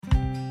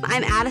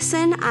I'm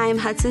Addison. I'm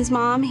Hudson's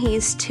mom.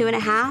 He's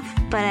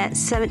 2.5, but at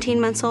 17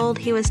 months old,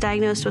 he was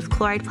diagnosed with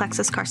choroid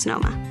plexus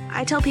carcinoma.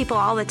 I tell people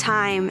all the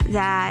time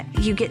that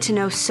you get to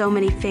know so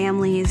many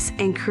families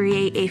and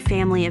create a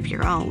family of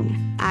your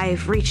own.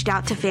 I've reached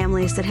out to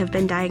families that have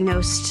been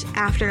diagnosed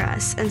after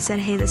us and said,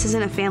 hey, this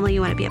isn't a family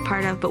you want to be a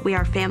part of, but we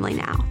are family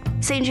now.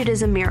 St. Jude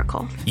is a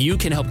miracle. You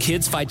can help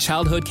kids fight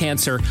childhood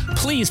cancer.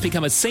 Please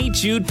become a St.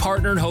 Jude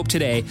Partner in Hope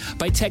today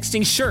by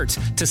texting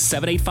SHIRT to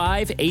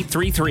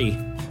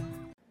 785-833.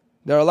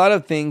 There are a lot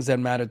of things that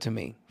matter to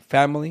me: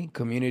 family,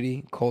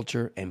 community,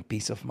 culture, and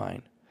peace of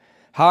mind.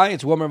 Hi,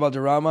 it's Wilmer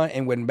Valderrama,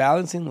 and when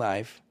balancing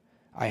life,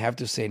 I have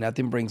to say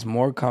nothing brings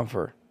more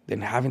comfort than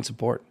having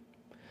support.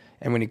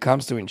 And when it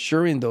comes to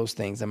ensuring those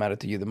things that matter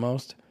to you the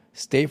most,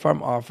 State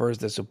Farm offers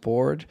the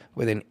support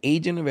with an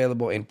agent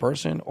available in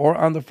person or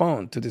on the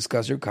phone to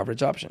discuss your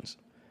coverage options.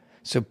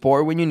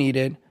 Support when you need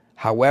it,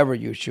 however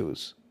you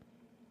choose.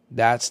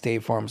 That's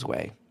State Farm's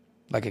way.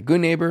 Like a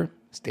good neighbor,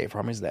 State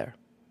Farm is there.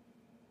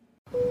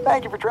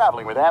 Thank you for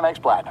traveling with Amex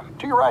Platinum.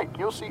 To your right,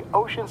 you'll see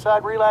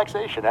oceanside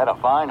relaxation at a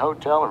fine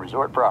hotel and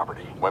resort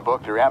property. When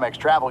booked through Amex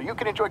Travel, you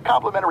can enjoy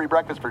complimentary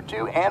breakfast for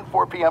 2 and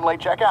 4 p.m.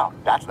 late checkout.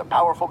 That's the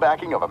powerful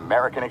backing of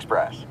American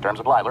Express. Terms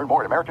apply. Learn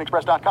more at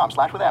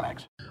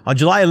americanexpress.com/withAmex. On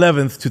July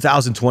 11th,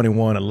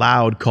 2021, a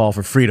loud call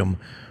for freedom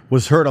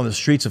was heard on the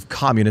streets of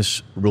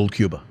communist-ruled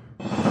Cuba.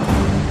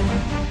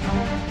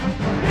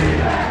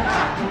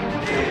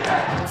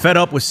 Fed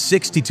up with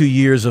 62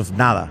 years of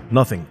nada,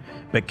 nothing,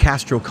 but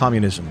Castro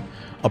communism,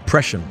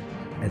 oppression,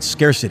 and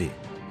scarcity,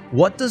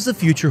 what does the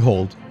future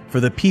hold for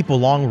the people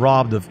long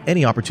robbed of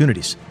any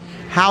opportunities?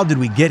 How did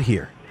we get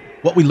here?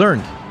 What we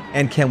learned?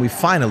 And can we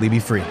finally be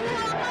free?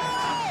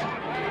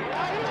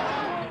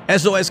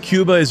 SOS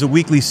Cuba is a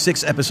weekly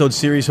 6-episode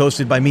series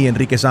hosted by me,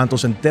 Enrique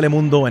Santos, and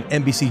Telemundo and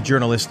NBC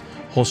journalist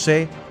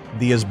Jose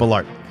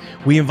Diaz-Balart.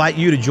 We invite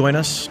you to join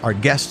us, our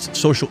guests,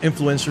 social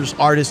influencers,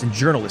 artists, and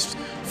journalists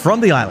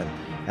from the island,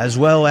 as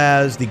well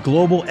as the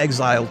global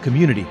exile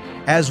community,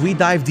 as we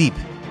dive deep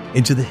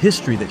into the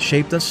history that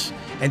shaped us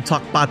and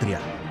talk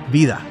patria,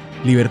 vida,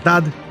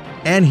 libertad,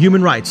 and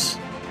human rights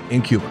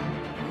in Cuba.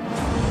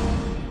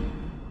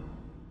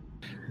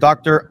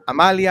 Dr.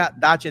 Amalia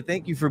Dache,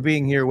 thank you for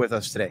being here with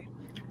us today.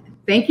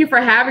 Thank you for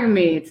having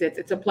me.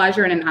 It's a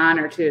pleasure and an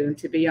honor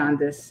to be on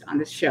this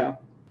show.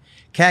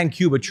 Can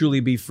Cuba truly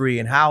be free,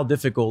 and how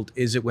difficult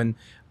is it when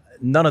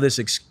none of this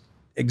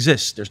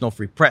exists? There's no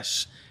free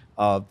press.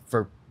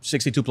 For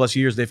 62 plus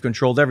years, they've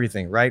controlled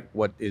everything, right?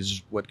 What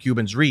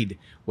Cubans read,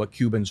 what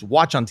Cubans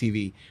watch on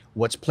TV,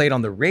 what's played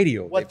on the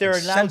radio, what they're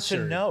allowed to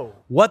know.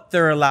 What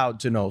they're allowed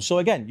to know. So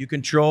again, you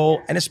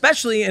control, and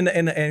especially in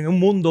un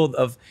mundo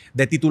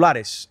de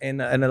titulares,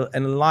 in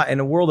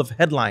a world of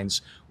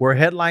headlines, where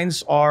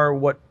headlines are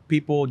what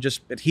people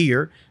just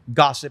adhere,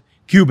 gossip.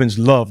 Cubans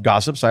love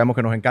gossip. Sabemos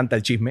que nos encanta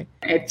el chisme.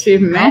 El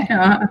chisme.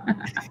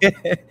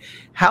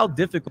 How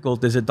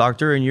difficult is it,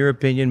 doctor, in your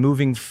opinion,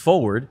 moving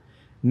forward,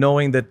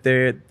 knowing that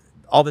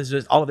all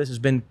of this has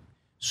been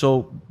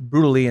so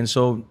brutally and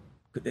so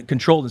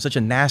controlled in such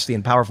a nasty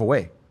and powerful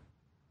way?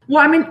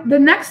 Well, I mean, the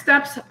next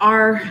steps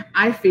are,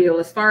 I feel,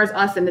 as far as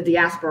us in the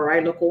diaspora,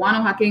 right? Los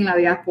cubanos aquí en la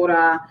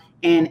diaspora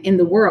and in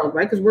the world,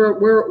 right? Because we're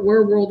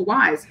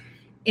worldwide.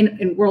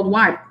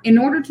 Worldwide, in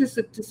order to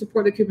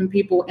support the Cuban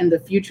people in the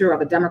future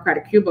of a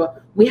democratic Cuba,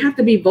 we have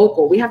to be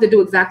vocal. We have to do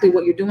exactly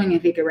what you're doing,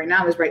 Enrique, right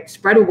now, is right.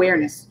 Spread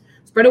awareness,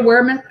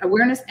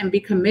 and be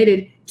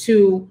committed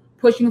to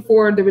pushing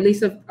for the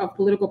release of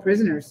political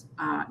prisoners,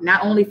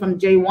 not only from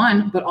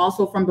J1, but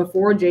also from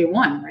before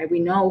J1, right? We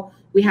know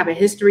we have a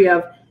history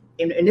of,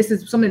 and this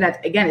is something that,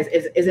 again,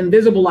 is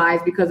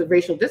invisibilized because of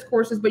racial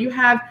discourses, but you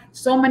have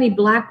so many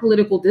Black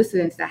political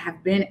dissidents that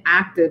have been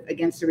active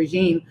against the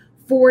regime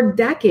for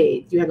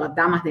decades. You have Las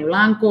Damas de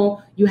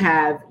Blanco, you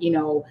have,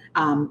 Guillermo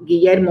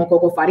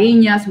Coco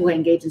Fariñas, who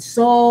engaged in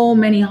so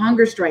many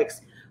hunger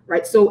strikes,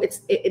 right? So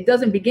it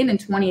doesn't begin in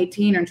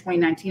 2018 or in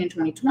 2019 and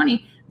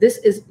 2020. This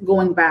is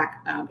going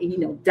back,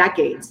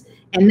 decades.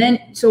 And then,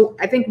 so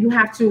I think we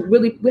have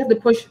to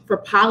push for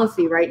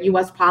policy, right?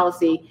 U.S.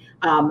 policy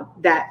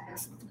that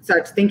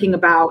starts thinking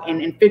about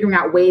and figuring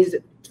out ways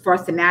for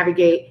us to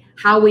navigate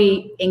how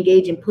we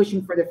engage in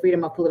pushing for the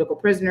freedom of political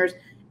prisoners,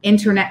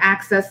 internet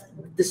access,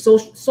 the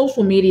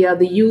social media,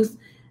 the youth.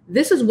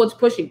 This is what's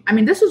pushing. I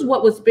mean, this is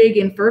what was big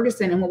in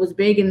Ferguson and what was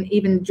big in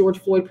even George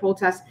Floyd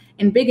protests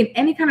and big in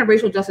any kind of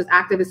racial justice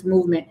activist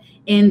movement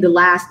in the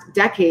last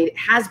decade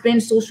has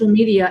been social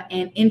media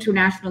and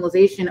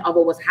internationalization of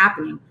what was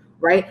happening,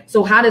 right?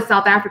 So how did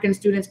South African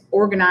students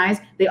organize?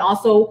 They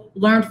also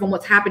learned from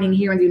what's happening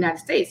here in the United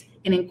States.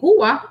 And in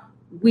Cuba,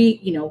 we,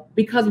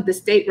 because of the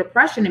state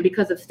repression and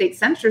because of state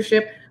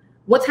censorship,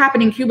 what's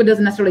happening in Cuba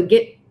doesn't necessarily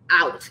get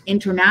out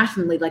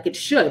internationally like it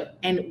should.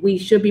 And we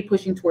should be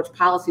pushing towards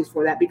policies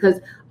for that, because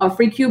a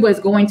free Cuba is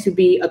going to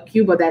be a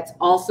Cuba that's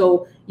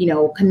also,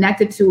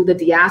 connected to the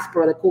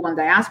diaspora, the Cuban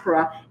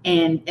diaspora,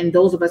 and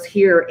those of us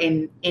here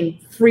in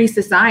free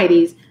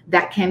societies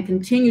that can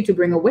continue to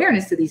bring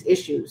awareness to these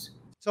issues.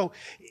 So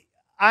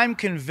I'm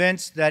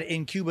convinced that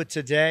in Cuba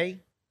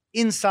today,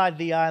 inside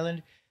the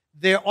island,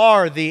 There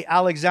are the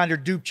Alexander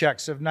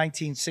Dubčeks of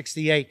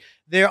 1968.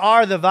 There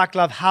are the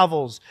Václav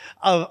Havels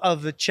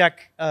of the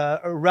Czech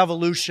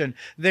Revolution.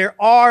 There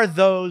are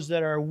those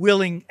that are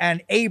willing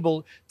and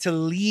able to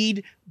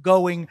lead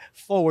going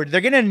forward.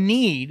 They're going to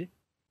need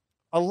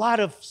a lot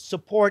of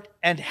support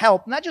and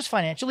help, not just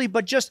financially,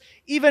 but just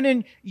even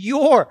in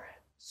your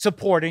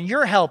support and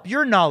your help,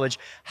 your knowledge.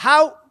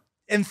 How,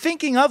 and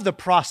thinking of the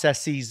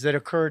processes that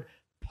occurred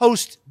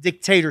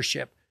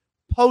post-dictatorship,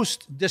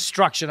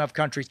 post-destruction of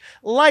countries,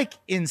 like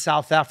in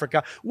South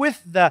Africa,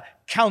 with the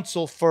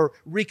Council for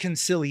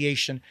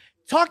Reconciliation.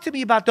 Talk to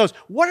me about those.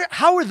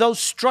 How are those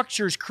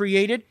structures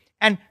created,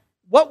 and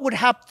what would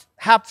have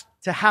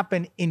to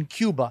happen in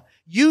Cuba,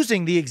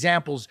 using the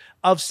examples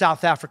of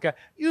South Africa,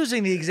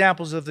 using the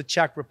examples of the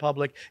Czech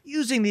Republic,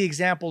 using the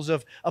examples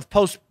of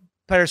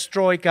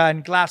post-perestroika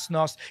and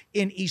glasnost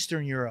in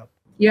Eastern Europe?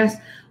 Yes.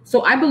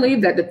 So I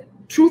believe that the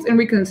Truth and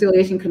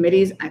Reconciliation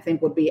committees, I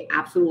think, would be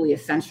absolutely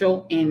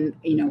essential in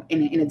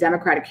a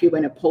democratic Cuba,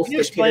 in a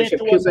post-dictatorship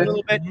Cuba.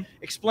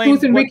 Explain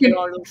Truth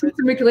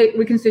and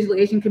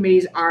Reconciliation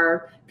committees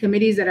are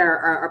committees that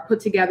are put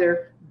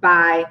together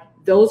by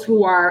those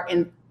who are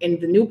in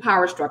the new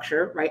power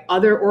structure, right?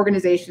 Other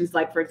organizations,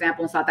 like, for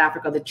example, in South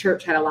Africa, the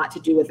church had a lot to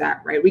do with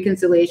that, right?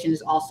 Reconciliation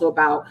is also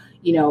about,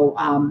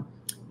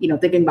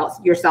 thinking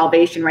about your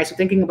salvation, right? So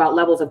thinking about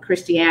levels of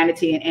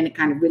Christianity and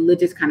kind of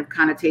religious kind of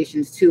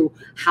connotations to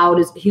how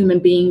does human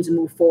beings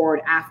move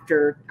forward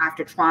after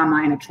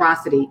trauma and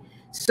atrocity.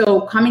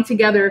 So coming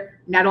together,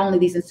 not only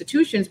these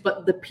institutions,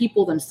 but the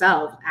people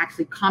themselves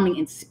actually coming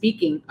and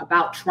speaking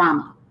about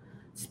trauma,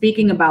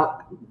 speaking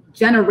about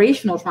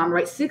generational trauma,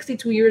 right?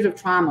 62 years of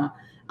trauma,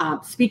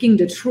 speaking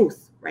the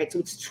truth, right? So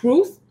it's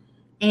truth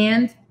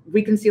and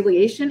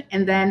reconciliation,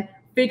 and then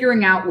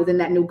figuring out within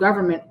that new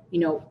government,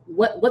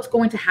 what's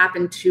going to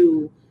happen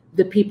to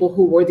the people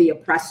who were the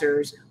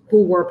oppressors,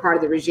 who were part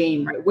of the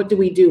regime, right? What do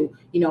we do?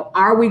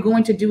 Are we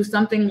going to do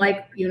something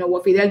like,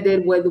 what Fidel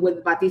did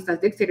with Batista's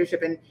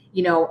dictatorship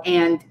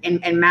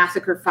and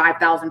massacre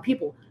 5,000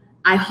 people?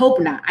 I hope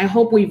not. I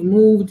hope we've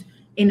moved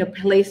in a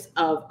place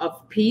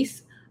of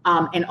peace,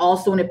 and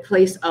also in a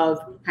place of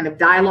kind of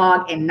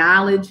dialogue and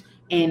knowledge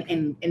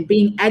and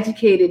being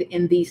educated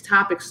in these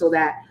topics, so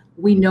that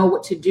we know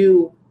what to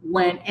do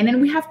and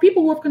then we have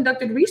people who have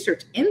conducted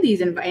research in these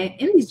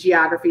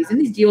geographies, in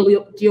these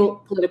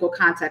geopolitical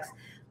contexts,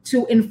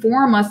 to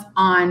inform us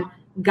on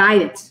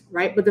guidance,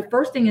 right? But the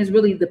first thing is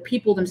really the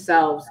people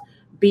themselves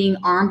being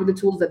armed with the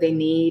tools that they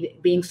need,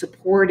 being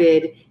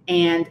supported,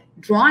 and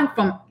drawing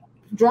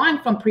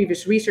from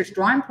previous research,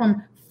 drawing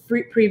from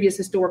previous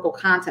historical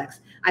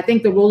context. I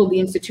think the role of the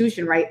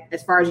institution, right,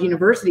 as far as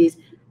universities,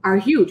 are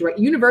huge, right?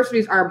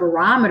 Universities are a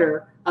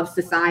barometer of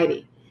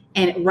society.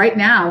 And right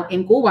now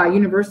in Cuba,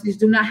 universities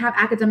do not have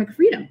academic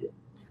freedom,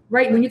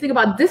 right? When you think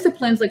about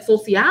disciplines like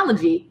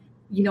sociology,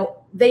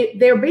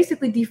 they're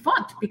basically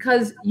defunct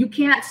because you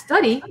cannot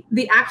study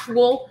the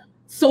actual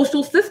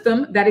social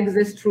system that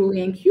exists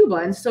truly in Cuba.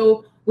 And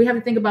so we have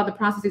to think about the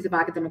processes of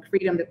academic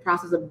freedom, the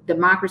process of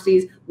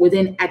democracies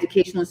within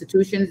educational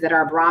institutions that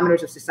are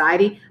barometers of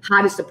society,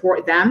 how to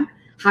support them,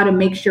 how to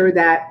make sure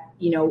that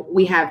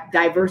we have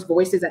diverse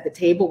voices at the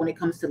table when it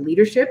comes to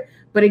leadership.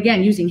 But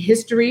again, using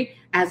history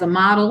as a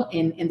model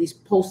in these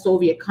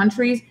post-Soviet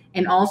countries,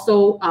 and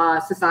also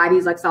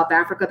societies like South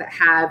Africa that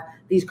have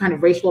these kind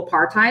of racial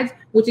apartheids,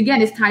 which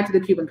again is tied to the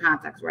Cuban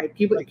context, right?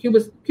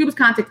 Cuba's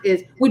context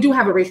is, we do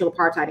have a racial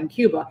apartheid in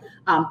Cuba.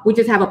 We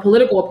just have a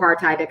political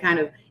apartheid that kind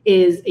of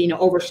is,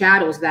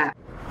 overshadows that.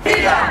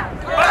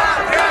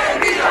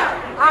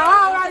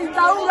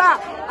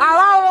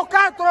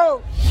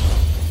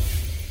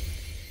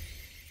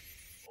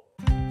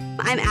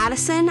 I'm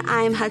Addison.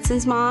 I'm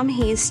Hudson's mom.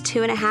 He's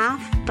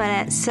 2.5, but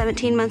at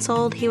 17 months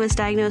old, he was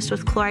diagnosed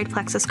with choroid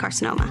plexus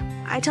carcinoma.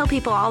 I tell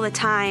people all the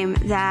time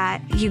that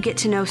you get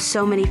to know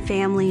so many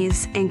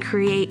families and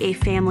create a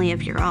family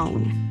of your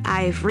own.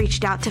 I've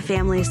reached out to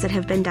families that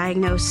have been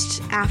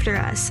diagnosed after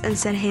us and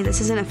said, hey,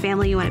 this isn't a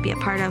family you want to be a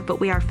part of, but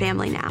we are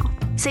family now.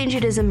 St.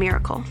 Jude is a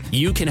miracle.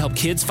 You can help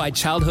kids fight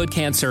childhood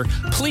cancer.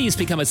 Please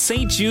become a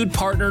St. Jude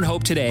Partner in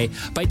Hope today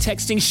by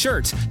texting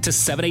SHIRT to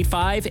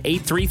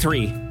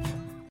 785-833.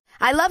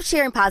 I love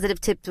sharing positive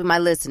tips with my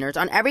listeners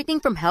on everything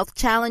from health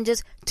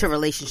challenges to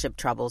relationship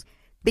troubles,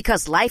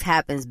 because life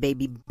happens,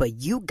 baby, but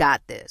you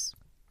got this.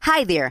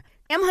 Hi there,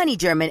 I'm Honey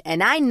German,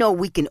 and I know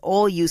we can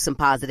all use some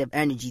positive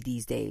energy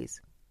these days.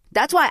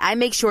 That's why I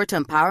make sure to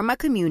empower my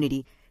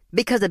community,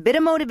 because a bit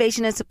of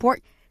motivation and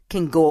support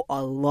can go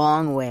a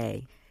long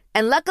way.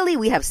 And luckily,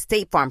 we have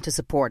State Farm to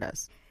support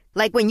us.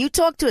 Like when you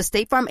talk to a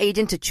State Farm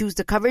agent to choose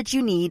the coverage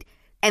you need,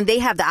 and they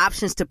have the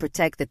options to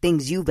protect the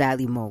things you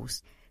value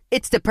most.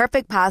 It's the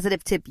perfect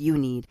positive tip you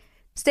need.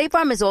 State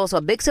Farm is also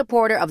a big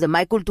supporter of the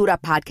My Cultura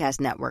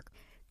podcast network,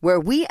 where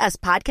we as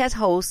podcast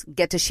hosts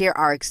get to share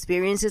our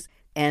experiences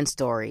and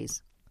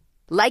stories.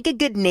 Like a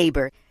good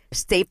neighbor,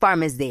 State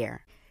Farm is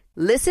there.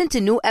 Listen to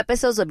new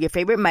episodes of your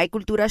favorite My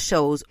Cultura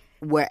shows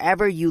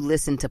wherever you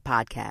listen to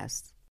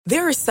podcasts.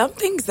 There are some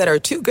things that are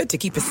too good to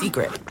keep a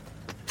secret.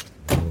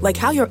 Like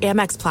how your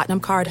Amex Platinum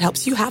card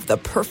helps you have the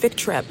perfect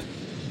trip.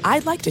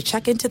 I'd like to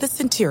check into the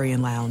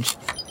Centurion Lounge.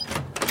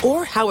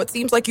 Or how it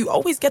seems like you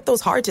always get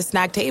those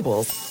hard-to-snag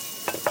tables.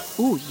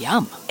 Ooh,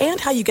 yum. And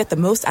how you get the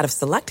most out of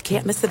select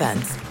can't-miss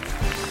events.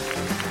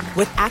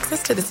 With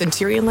access to the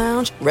Centurion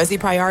Lounge, Resi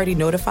Priority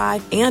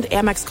Notified, and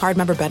Amex card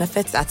member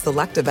benefits at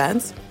select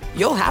events,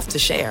 you'll have to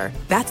share.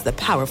 That's the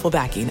powerful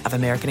backing of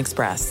American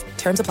Express.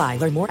 Terms apply.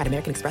 Learn more at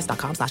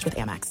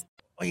americanexpress.com/withAmex.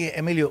 Oye,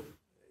 Emilio,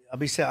 a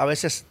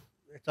veces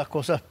estas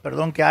cosas,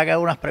 perdón que haga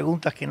unas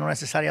preguntas que no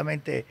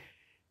necesariamente,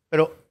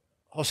 pero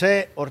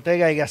José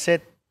Ortega y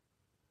Gasset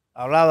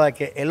hablaba de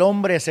que el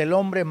hombre es el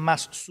hombre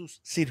más sus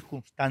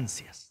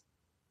circunstancias.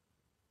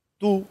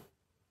 Tú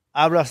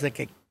hablas de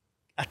que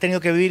has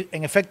tenido que vivir,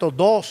 en efecto,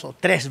 2 o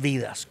 3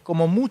 vidas,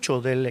 como mucho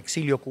del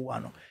exilio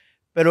cubano.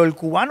 Pero el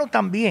cubano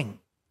también,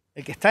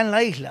 el que está en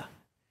la isla,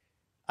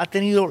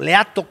 le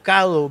ha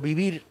tocado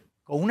vivir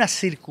con unas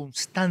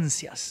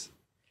circunstancias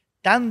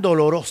tan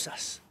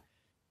dolorosas,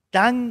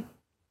 tan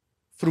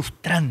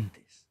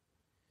frustrantes.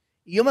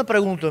 Y yo me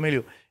pregunto,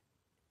 Emilio,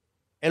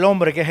 el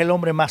hombre que es el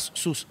hombre más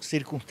sus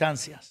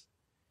circunstancias,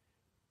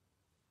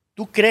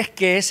 ¿tú crees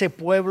que ese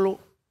pueblo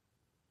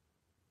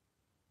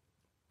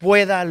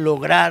pueda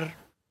lograr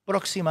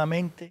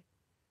próximamente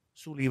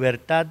su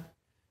libertad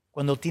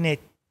cuando tiene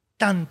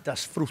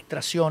tantas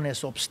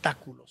frustraciones,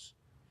 obstáculos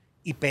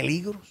y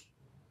peligros?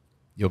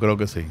 Yo creo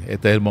que sí.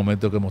 Este es el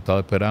momento que hemos estado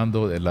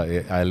esperando.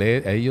 A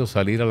ellos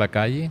salir a la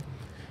calle,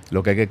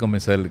 lo que hay que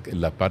comenzar,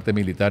 la parte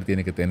militar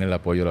tiene que tener el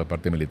apoyo de la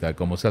parte militar.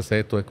 ¿Cómo se hace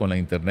esto? Es con la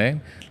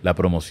internet, la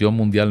promoción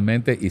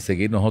mundialmente y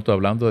seguir nosotros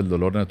hablando del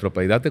dolor de nuestro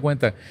país. Date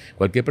cuenta,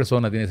 cualquier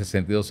persona tiene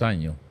 62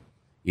 años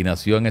y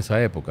nació en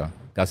esa época,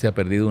 casi ha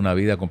perdido una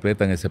vida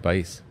completa en ese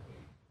país.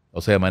 O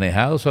sea,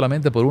 manejado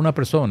solamente por una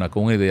persona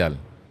con un ideal.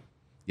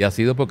 Y ha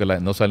sido porque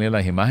no salían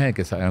las imágenes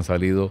que han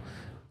salido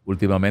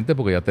últimamente,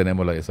 porque ya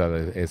tenemos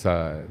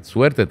esa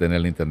suerte de tener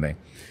el internet.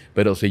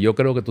 Pero si yo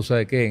creo que tú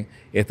sabes que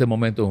este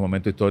momento es un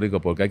momento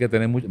histórico, porque hay que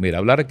tener mucho. Mira,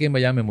 hablar aquí en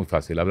Miami es muy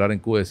fácil. Hablar en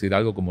Cuba, decir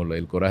algo como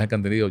el coraje que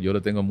han tenido. Yo le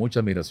tengo mucha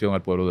admiración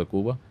al pueblo de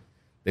Cuba.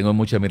 Tengo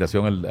mucha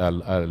admiración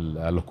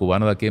a los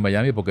cubanos de aquí en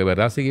Miami, porque de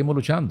verdad seguimos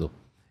luchando.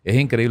 Es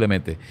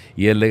increíblemente.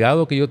 Y el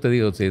legado que yo te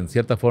digo, en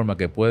cierta forma,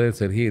 que puede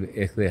surgir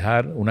es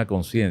dejar una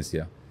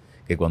conciencia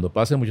que cuando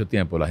pase mucho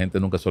tiempo la gente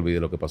nunca se olvide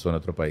lo que pasó en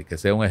nuestro país. Que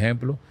sea un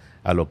ejemplo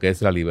a lo que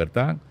es la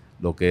libertad,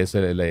 lo que es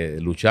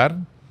luchar.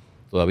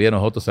 Todavía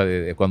nosotros,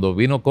 cuando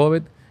vino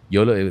COVID,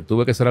 yo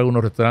tuve que cerrar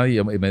algunos restaurantes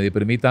y me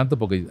deprimí tanto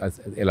porque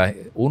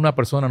una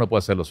persona no puede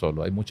hacerlo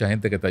solo. Hay mucha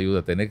gente que te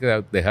ayuda. Tener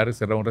que dejar de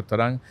cerrar un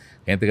restaurante,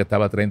 gente que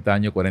estaba 30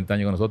 años, 40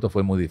 años con nosotros,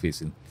 fue muy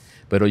difícil.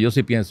 Pero yo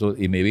sí pienso,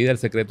 y mi vida el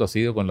secreto ha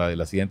sido con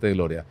la siguiente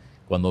gloria.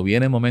 Cuando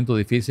viene momentos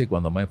difíciles,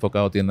 cuando más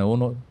enfocado tiene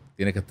uno,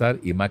 tiene que estar,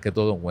 y más que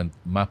todo,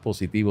 más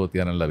positivo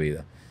tiene en la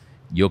vida.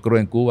 Yo creo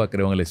en Cuba,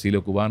 creo en el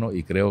exilio cubano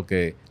y creo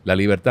que la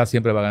libertad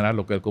siempre va a ganar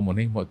lo que es el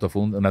comunismo. Esto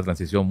fue una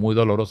transición muy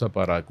dolorosa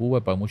para Cuba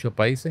y para muchos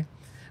países,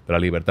 pero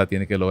la libertad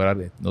tiene que lograr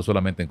no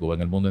solamente en Cuba,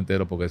 en el mundo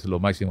entero, porque es lo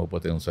máximo que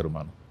puede tener un ser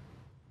humano.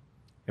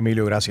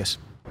 Emilio, gracias.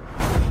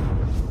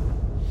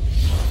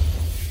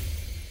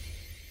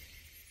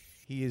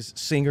 He is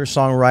singer,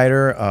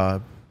 songwriter,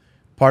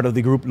 part of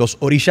the group Los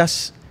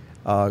Orishas,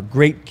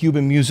 great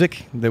Cuban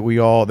music that we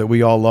all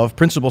love.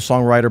 Principal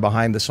songwriter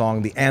behind the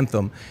song, the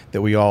anthem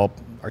that we all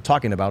are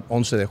talking about,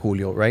 11 de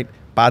Julio, right?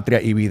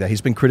 Patria y Vida.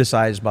 He's been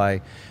criticized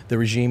by the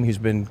regime. He's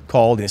been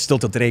called, and is still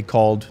till today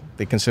called,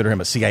 they consider him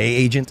a CIA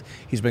agent.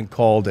 He's been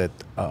called a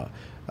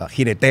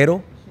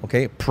jiretero,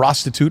 okay,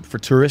 prostitute for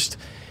tourists.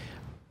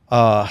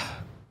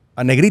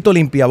 A negrito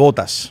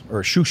limpiabotas,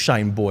 or a shoe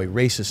shine boy,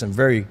 racist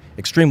and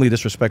extremely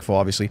disrespectful,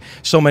 obviously.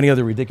 So many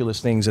other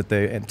ridiculous things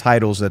and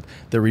titles that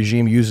the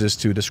regime uses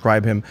to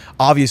describe him.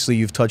 Obviously,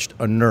 you've touched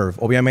a nerve.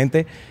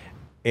 Obviamente,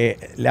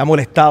 le ha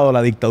molestado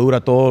la dictadura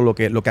todo lo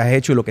que has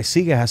hecho y lo que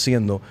sigues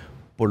haciendo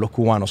por los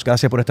cubanos.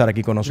 Gracias por estar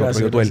aquí con nosotros.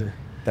 Gracias.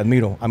 Te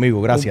admiro,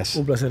 amigo. Gracias.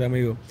 Un placer,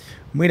 amigo.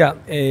 Mira,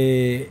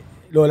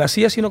 lo de la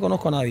CIA sí no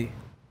conozco a nadie.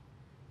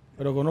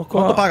 Pero conozco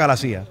 ¿Cuánto paga la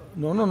CIA?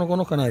 No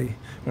conozco a nadie.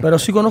 Pero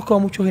sí conozco a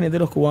muchos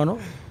jineteros cubanos,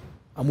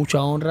 a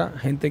mucha honra,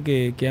 gente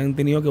que han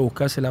tenido que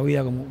buscarse la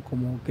vida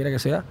como quiera que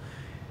sea.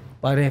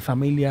 Padres de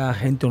familia,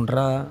 gente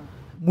honrada,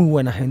 muy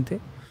buena gente.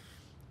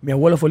 Mi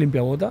abuelo fue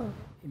limpiabota.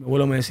 Mi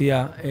abuelo me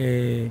decía,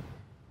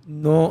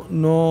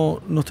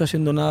 no estoy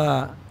haciendo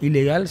nada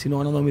ilegal, sino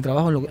ganando mi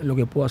trabajo en lo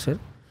que puedo hacer.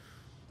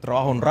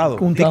 Trabajo honrado.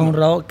 Un trabajo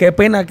honrado. Qué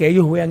pena que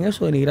ellos vean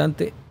eso,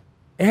 denigrante.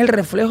 Es el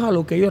reflejo a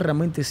lo que ellos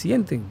realmente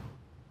sienten.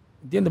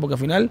 ¿Entiendes? Porque al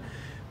final,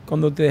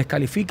 cuando te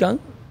descalifican,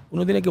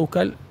 uno tiene que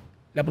buscar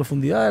la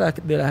profundidad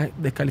de la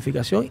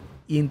descalificación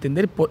y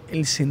entender por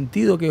el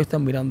sentido que ellos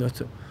están mirando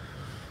esto.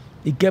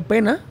 Y qué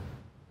pena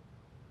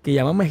que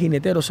llamarme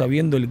jinetero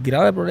sabiendo el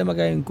grave problema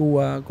que hay en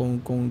Cuba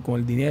con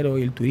el dinero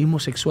y el turismo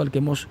sexual que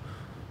hemos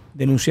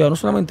denunciado. No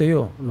solamente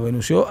yo, lo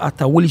denunció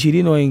hasta Willy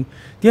Chirino en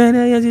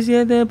Tiene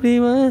 17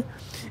 primas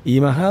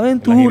y más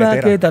aventura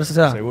que tal. O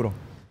sea, seguro.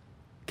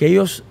 Que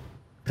ellos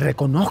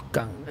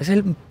reconozcan, ese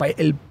es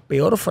el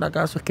peor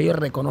fracaso, es que ellos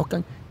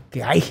reconozcan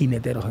que hay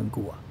jineteros en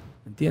Cuba,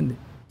 ¿entiendes?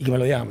 y que me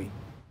lo digan a mí.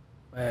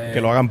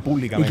 Que lo hagan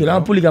públicamente. Y que lo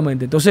hagan ¿no?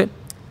 públicamente. Entonces,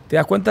 te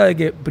das cuenta de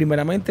que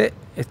primeramente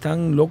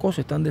están locos,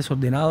 están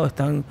desordenados,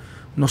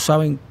 no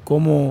saben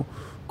cómo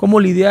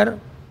lidiar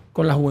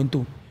con la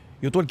juventud.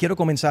 Yo quiero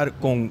comenzar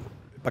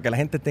para que la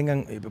gente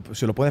tenga,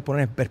 si lo puedes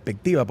poner en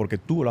perspectiva, porque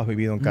tú lo has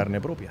vivido en carne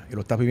propia y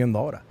lo estás viviendo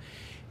ahora.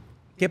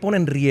 ¿Qué pone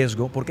en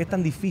riesgo? ¿Por qué es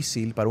tan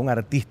difícil para un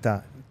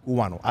artista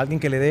cubano? Alguien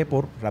que le dé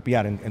por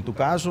rapear, en tu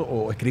caso,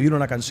 o escribir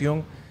una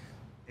canción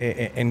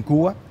en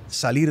Cuba,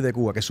 salir de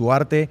Cuba, que su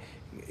arte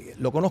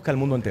lo conozca el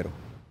mundo entero.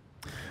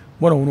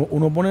 Bueno,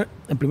 uno pone,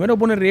 en primero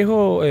pone en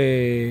riesgo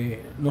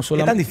no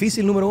solo... ¿Es tan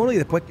difícil, número uno, y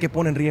después qué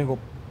pone en riesgo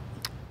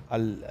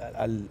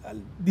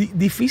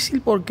Difícil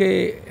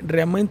porque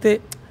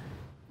realmente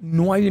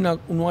no hay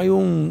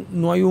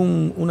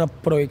una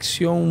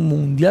proyección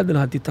mundial de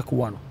los artistas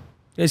cubanos.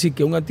 Es decir,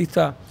 que un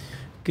artista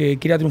que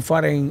quiera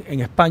triunfar en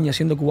España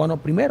siendo cubano,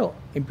 primero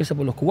empieza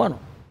por los cubanos,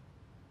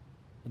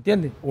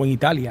 ¿entiendes? O en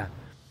Italia.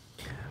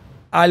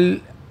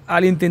 Al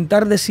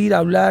intentar decir,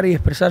 hablar y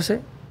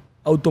expresarse,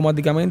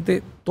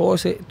 automáticamente todo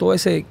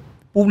ese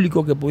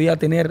público que podía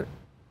tener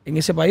en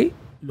ese país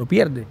lo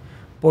pierde.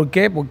 ¿Por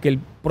qué? Porque el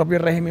propio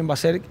régimen va a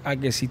hacer a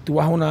que si tú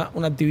vas a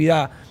una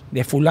actividad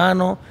de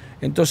fulano,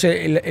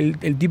 entonces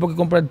el tipo que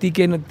compra el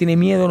ticket no tiene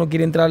miedo, no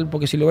quiere entrar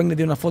porque si lo ven le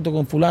tiene una foto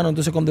con fulano,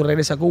 entonces cuando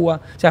regresa a Cuba,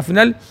 o sea, al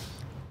final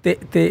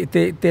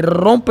te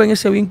rompen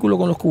ese vínculo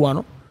con los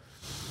cubanos.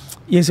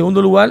 Y en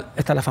segundo lugar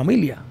está la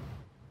familia,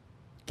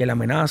 que la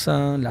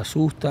amenazan, la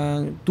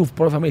asustan. Tu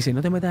propia familia dice,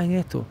 no te metas en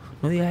esto,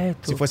 no digas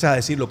esto. Si fueses a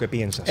decir lo que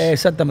piensas.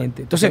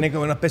 Exactamente. Entonces, tiene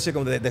como una especie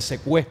de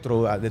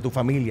secuestro de tu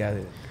familia.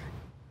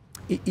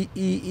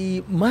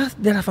 Y más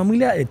de la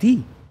familia de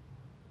ti.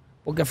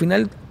 Porque al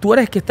final tú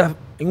eres que estás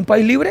en un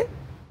país libre,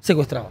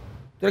 secuestrado.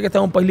 Tú eres que estás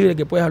en un país libre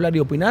que puedes hablar y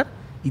opinar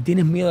y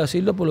tienes miedo de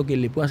decirlo por lo que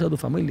le puede hacer a tu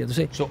familia.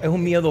 Entonces, ¿es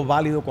un miedo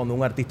válido cuando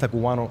un artista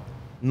cubano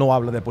no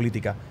habla de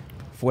política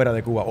fuera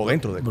de Cuba o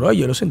dentro de Cuba? Bro,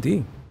 yo lo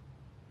sentí.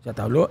 O sea,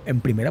 te hablo en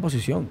primera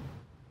posición.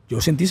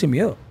 Yo sentí ese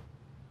miedo.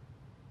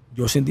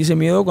 Yo sentí ese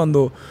miedo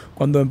cuando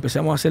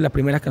empezamos a hacer las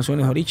primeras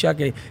canciones de Oricha,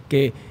 que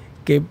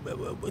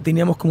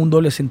teníamos como un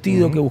doble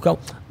sentido, que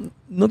buscábamos.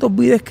 No te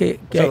olvides que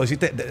o sea, lo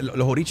hiciste,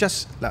 los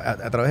Orichas,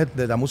 a través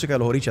de la música de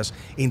los Orichas,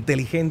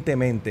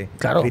 inteligentemente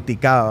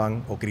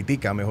criticaban, o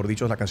critican, mejor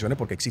dicho, las canciones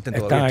porque existen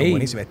todavía, están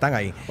buenísimas, están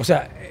ahí. O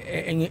sea,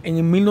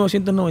 en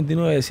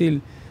 1999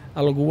 decir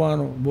a los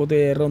cubanos, bote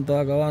de ron,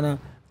 tabaco Habana,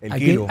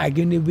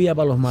 aquí no vía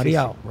para los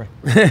mareados.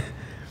 Sí, right.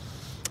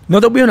 No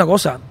te olvides una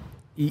cosa,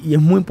 y es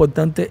muy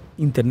importante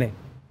Internet.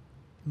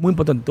 Muy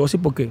importante. Te voy a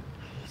decir por qué.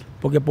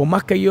 Porque por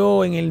más que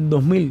yo en el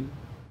 2000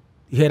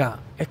 dijera,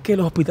 es que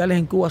los hospitales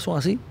en Cuba son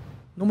así,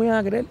 no me iban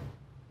a creer.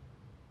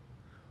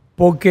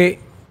 Porque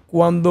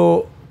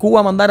cuando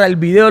Cuba mandara el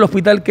video del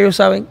hospital que ellos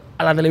saben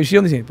a la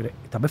televisión, dicen, pero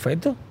está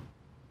perfecto,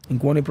 en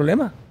Cuba no hay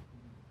problema.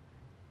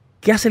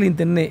 ¿Qué hace el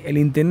Internet? El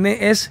Internet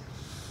es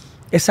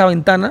esa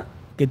ventana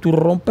que tú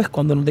rompes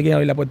cuando no te quieren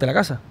abrir la puerta de la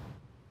casa.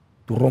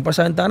 Tú rompes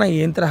esa ventana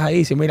y entras ahí y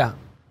dices, mira,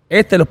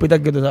 este es el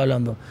hospital que te está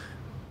hablando.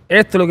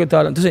 Esto es lo que te está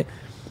hablando. Entonces,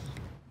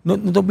 no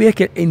te olvides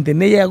que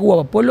Internet llega a Cuba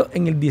para pueblo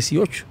en el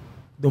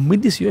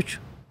 2018.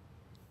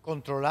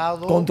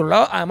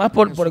 Controlado además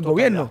por el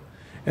gobierno.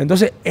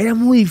 Entonces era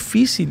muy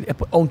difícil,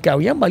 aunque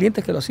habían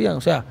valientes que lo hacían.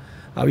 O sea,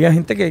 había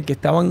gente que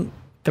estaban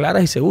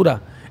claras y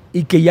seguras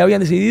y que ya habían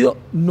decidido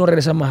no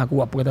regresar más a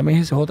Cuba, porque también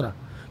esa es otra.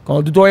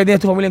 Cuando tú todavía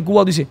tienes tu familia en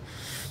Cuba, tú dices,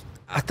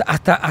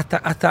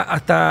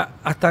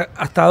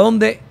 hasta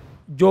dónde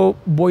yo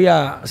voy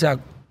o sea,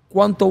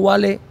 cuánto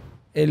vale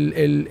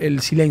el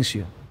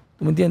silencio.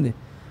 ¿Tú me entiendes?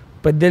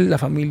 Perder la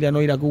familia, no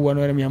ir a Cuba,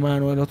 no era mi mamá,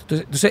 no era otro.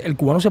 Entonces el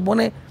cubano se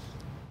pone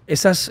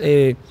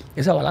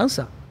esa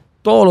balanza.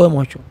 Todo lo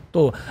hemos hecho,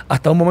 todo.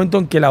 Hasta un momento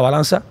en que la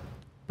balanza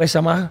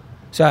pesa más,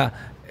 o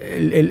sea,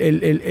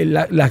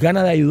 las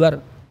ganas de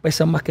ayudar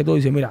pesan más que todo.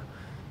 Dice, mira,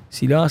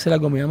 si le van a hacer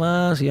algo a mi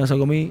mamá, si le van a hacer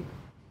algo a mí,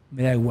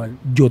 me da igual.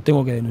 Yo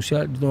tengo que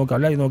denunciar, yo tengo que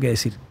hablar, yo tengo que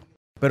decir.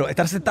 Pero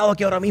estar sentado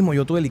aquí ahora mismo,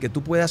 Yotuel, y que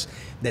tú puedas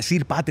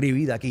decir patria y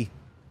vida aquí,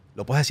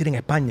 lo puedes decir en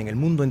España, en el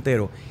mundo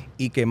entero,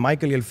 y que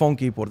Michael y el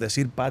Funky, por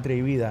decir patria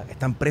y vida,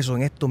 están presos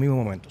en estos mismos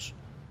momentos.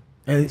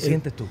 ¿Qué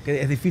sientes tú?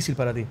 ¿Es difícil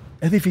para ti?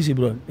 Es difícil,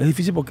 bro. Es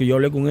difícil porque yo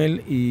hablé con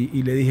él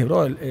y le dije,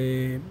 bro,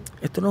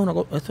 esto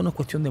no es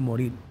cuestión de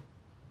morir.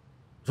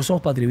 Nosotros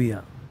somos patria y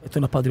vida. Esto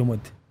no es patria o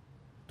muerte.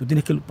 Tú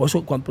tienes que... Por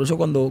eso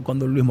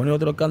cuando Luis Manuel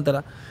Otero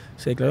Alcántara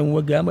se declaró en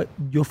huelga de hambre,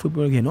 yo fui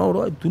primero y dije, no,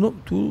 bro,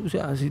 tú, o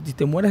sea, si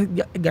te mueres,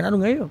 ya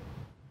ganaron ellos.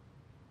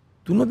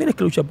 Tú no tienes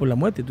que luchar por la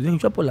muerte, tú tienes que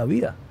luchar por la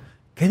vida.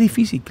 Que es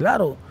difícil,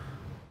 claro.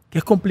 Que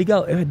es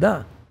complicado, es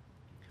verdad.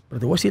 Pero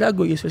te voy a decir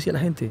algo y eso decía la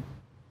gente.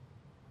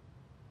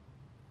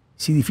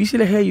 Si difícil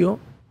es ello,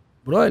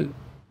 brother,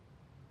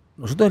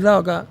 nosotros del lado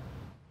acá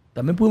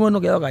también pudimos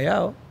habernos quedado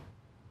callados.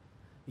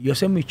 Y yo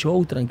hacer mi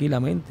show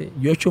tranquilamente.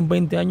 Yo he hecho en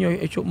 20 años,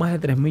 he hecho más de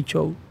 3,000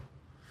 shows.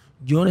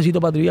 Yo no necesito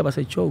patria para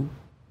hacer show.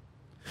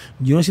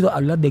 Yo no necesito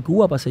hablar de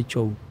Cuba para hacer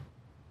show.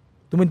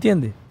 ¿Tú me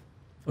entiendes?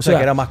 O sea,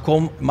 que era más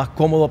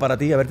cómodo para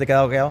ti haberte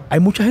quedado callado. Hay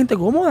mucha gente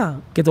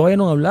cómoda que todavía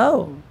no han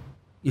hablado.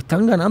 Y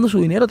están ganando su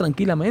dinero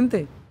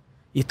tranquilamente.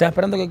 Y está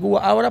esperando que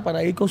Cuba abra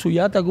para ir con su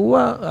yate a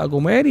Cuba a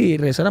comer y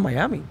regresar a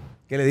Miami.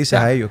 ¿Qué le dices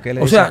a ellos? ¿Qué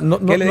le o dices, sea, no,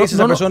 ¿qué le dices a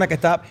esa no, persona que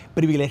está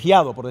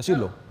privilegiado, por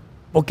decirlo?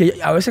 Porque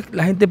a veces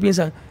la gente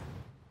piensa,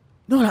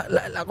 no,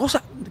 la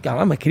cosa, que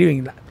ahora me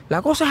escriben,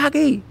 la cosa es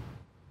aquí.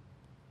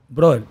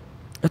 Brother,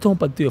 esto es un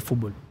partido de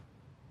fútbol.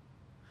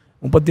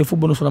 Un partido de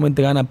fútbol no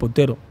solamente gana el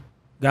portero,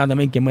 gana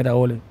también quien meta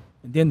goles.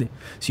 ¿Entiendes?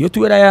 Si yo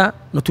estuviera allá,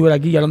 no estuviera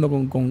aquí hablando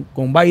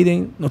con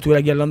Biden, no estuviera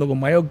aquí hablando con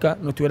Mallorca,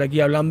 no estuviera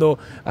aquí hablando,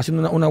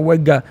 haciendo una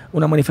huelga,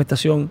 una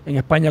manifestación en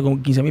España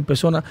con 15.000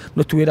 personas,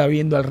 no estuviera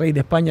viendo al rey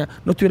de España,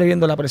 no estuviera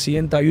viendo a la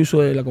presidenta Ayuso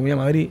de la Comunidad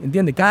de Madrid.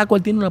 ¿Entiendes? Cada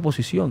cual tiene una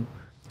posición.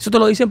 Eso te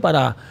lo dicen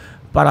para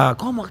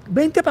 ¿cómo?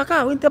 Vente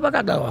para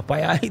acá. Claro, vas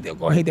para allá y te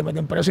cogen y te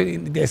meten preso y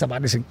te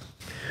desaparecen.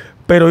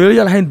 Pero yo le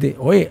digo a la gente,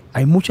 oye,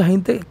 hay mucha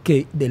gente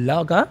que del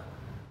lado acá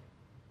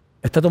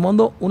está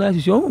tomando una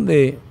decisión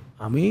de,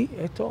 a mí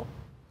esto,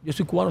 yo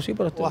soy cubano, sí,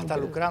 pero... O hasta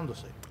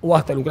lucrándose. O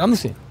hasta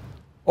lucrándose.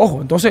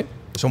 Ojo, entonces...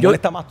 Eso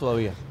molesta más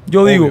todavía.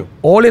 Yo digo,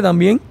 ole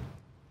también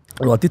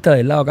a los artistas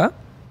del lado acá,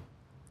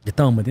 que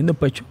estamos metiendo el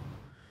pecho,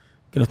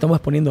 que nos estamos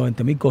exponiendo a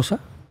 20.000 cosas,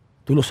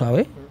 tú lo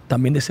sabes,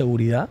 también de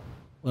seguridad.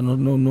 Bueno,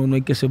 no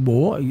hay que ser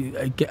bobo,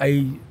 hay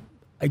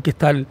que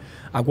estar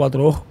a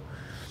cuatro ojos.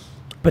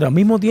 Pero al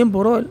mismo tiempo,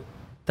 bro,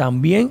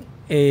 también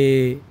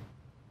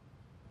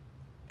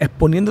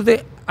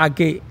exponiéndote a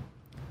que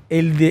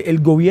el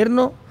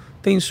gobierno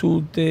te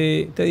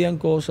insulte, te digan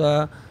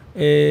cosas,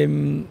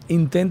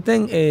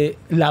 intenten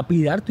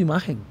lapidar tu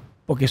imagen.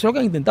 Porque eso es lo que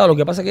han intentado. Lo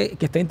que pasa es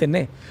que está en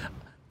internet.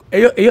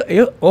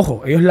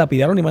 Ellos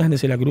lapidaron la imagen de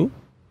Celia Cruz,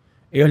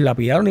 ellos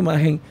lapidaron la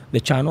imagen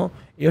de Chano,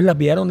 ellos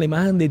lapidaron la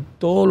imagen de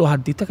todos los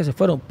artistas que se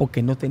fueron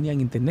porque no tenían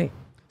internet.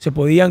 Se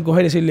podían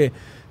coger y decirle,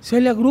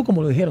 Celia Cruz,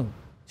 como lo dijeron.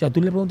 O sea, tú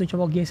le preguntas a un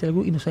chavo quién es Celia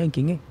Cruz y no saben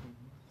quién es.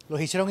 Los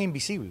hicieron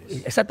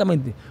invisibles.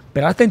 Exactamente.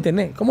 Pero hasta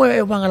internet. ¿Cómo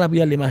ellos van a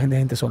lapidar la imagen de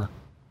gente sola?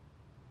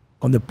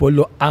 Cuando el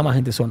pueblo ama a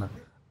gente sola.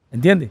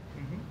 ¿Entiendes?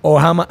 O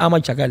ama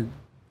el chacal.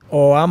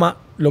 O ama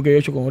lo que yo he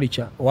hecho con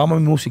Oricha. O ama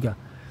mi música.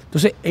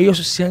 Entonces, ellos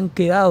se han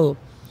quedado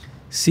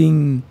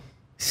sin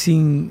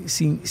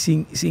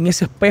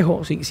ese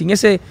espejo, sin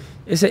ese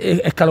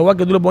escalobar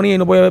que tú le ponías y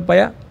no podías ver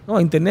para allá. No,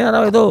 internet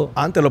ahora ve todo.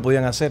 Antes lo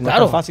podían hacer. No es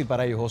tan fácil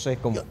para ellos, José.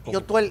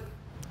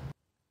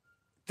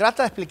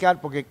 Trata de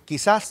explicar, porque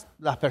quizás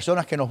las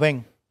personas que nos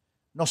ven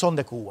no son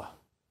de Cuba,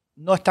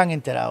 no están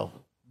enterados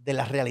de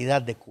la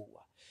realidad de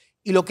Cuba.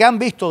 Y lo que han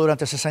visto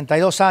durante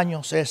 62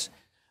 años es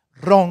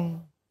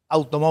ron,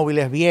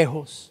 automóviles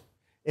viejos,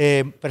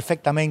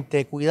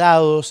 perfectamente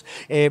cuidados,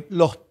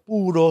 los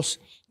puros,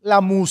 la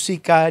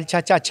música, el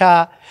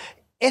cha-cha-cha.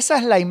 Esa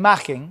es la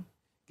imagen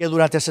que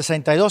durante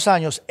 62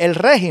 años el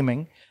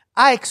régimen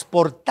ha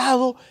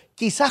exportado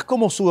quizás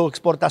como su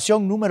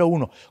exportación número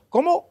uno.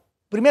 ¿Cómo,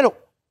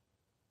 primero,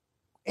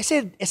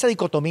 esa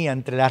dicotomía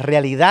entre la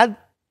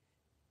realidad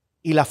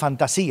y la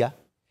fantasía,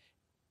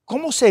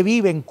 cómo se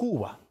vive en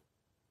Cuba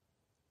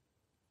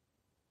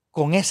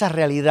con esa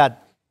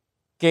realidad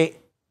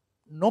que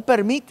no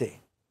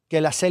permite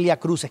que la Celia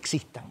Cruz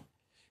existan,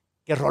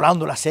 que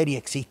Rolando la Serie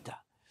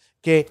exista,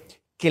 que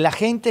la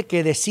gente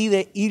que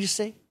decide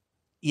irse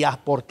y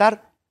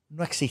aportar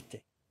no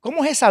existe?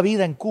 ¿Cómo es esa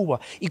vida en Cuba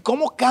y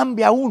cómo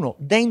cambia uno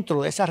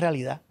dentro de esa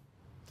realidad?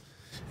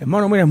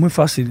 Hermano, mira, es muy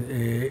fácil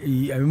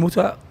y a mí me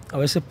gusta a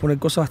veces poner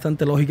cosas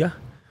bastante lógicas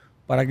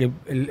para que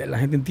la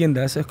gente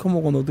entienda. Eso es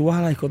como cuando tú vas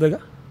a la discoteca,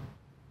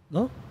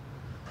 ¿no?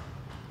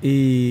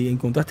 Y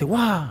encontraste,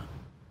 ¡guau!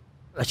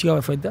 La chica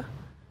perfecta.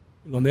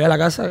 Y cuando llegas a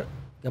la casa,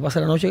 ya pasa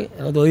la noche,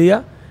 el otro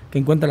día, que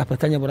encuentras las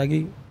pestañas por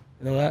aquí,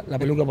 la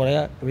peluca por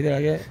allá,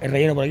 el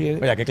relleno por aquí.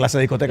 Oye, ¿qué clase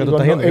de discoteca tú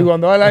estás yendo? Y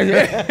cuando vas a la...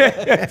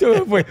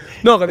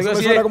 No, que te quiero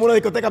decir... Suena como una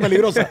discoteca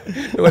peligrosa.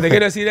 Lo que te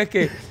quiero decir es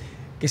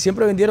que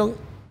siempre vendieron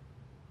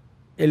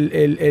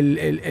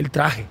el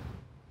traje.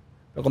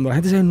 Pero cuando la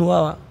gente se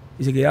desnudaba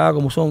y se quedaba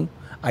como son,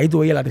 ahí tú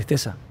veías la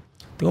tristeza.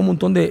 Tengo un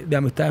montón de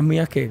amistades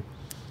mías que...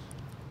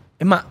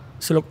 Es más,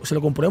 se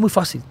lo comprobé muy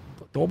fácil.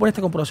 Te voy a poner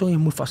esta comprobación y es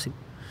muy fácil.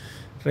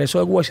 Regresó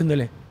de Cuba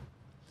diciéndole,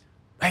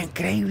 es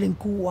increíble en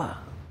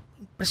Cuba,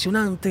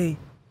 impresionante.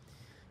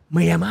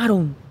 Me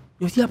llamaron,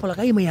 yo estaba por la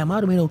calle y me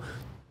llamaron, me dijeron,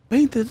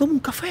 vente, te tomo un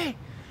café.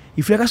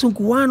 Y fui a casa de un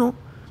cubano,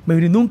 me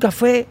brindó un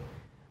café,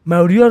 me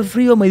abrió el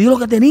frío, me dio lo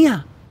que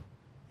tenía.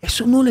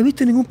 Eso no lo he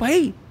visto en ningún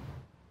país.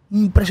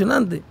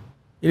 Impresionante.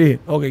 Y le dije,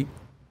 ok,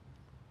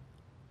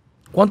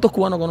 ¿cuántos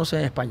cubanos conoces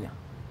en España?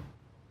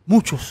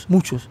 Muchos,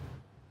 muchos.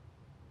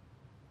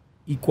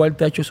 ¿Y cuál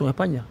te ha hecho eso en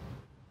España?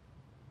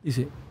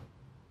 Dice,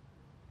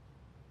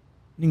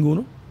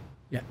 ninguno.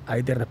 Ya,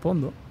 ahí te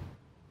respondo.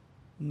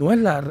 No es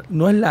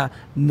la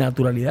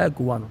naturalidad del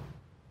cubano.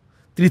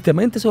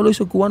 Tristemente eso lo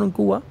hizo el cubano en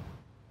Cuba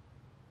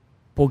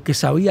porque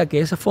sabía que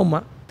de esa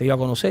forma te iba a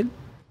conocer,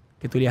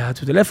 que tú ibas a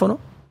su teléfono,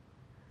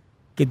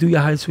 que tú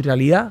ibas a ver su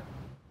realidad,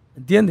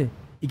 ¿entiendes?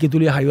 Y que tú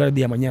le ibas a ayudar el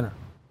día de mañana.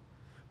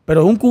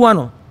 Pero un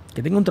cubano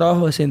que tenga un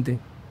trabajo decente,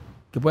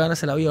 que pueda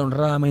ganarse la vida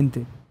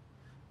honradamente,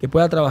 que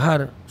pueda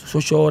trabajar sus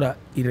 8 horas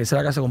y regresar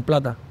a casa con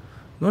plata,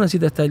 no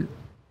necesita estar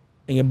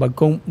en el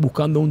balcón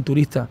buscando a un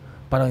turista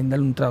para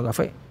venderle un trago de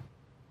café.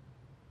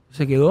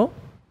 Se quedó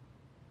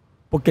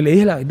porque le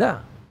dije la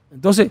verdad.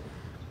 Entonces,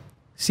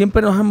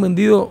 siempre nos han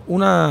vendido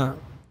una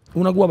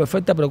Cuba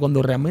perfecta, pero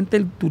cuando realmente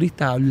el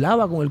turista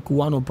hablaba con el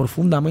cubano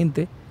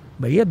profundamente,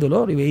 veía el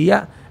dolor y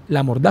veía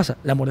la mordaza.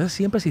 La mordaza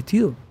siempre ha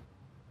existido.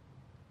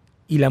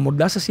 Y la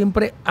mordaza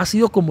siempre ha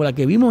sido como la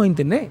que vimos en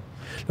internet.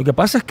 Lo que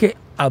pasa es que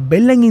al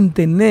verla en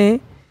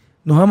internet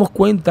nos damos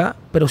cuenta,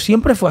 pero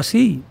siempre fue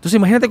así. Entonces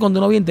imagínate cuando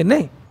no había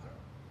internet.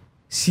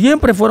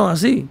 Siempre fueron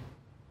así.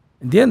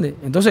 ¿Entiendes?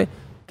 Entonces,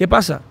 ¿qué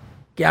pasa?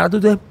 Que ahora tú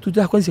te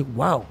das cuenta y dices,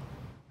 wow,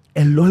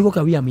 es lógico que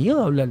había miedo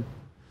de hablar.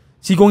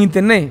 Si con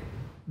internet,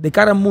 de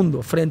cara al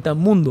mundo, frente al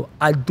mundo,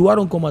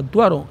 actuaron como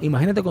actuaron,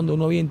 imagínate cuando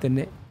no había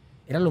internet.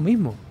 Era lo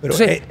mismo. Pero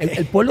entonces,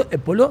 el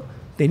pueblo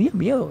tenía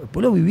miedo, el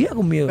pueblo vivía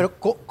con miedo. Pero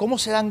 ¿cómo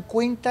se dan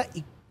cuenta?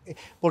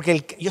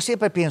 Porque yo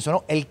siempre pienso,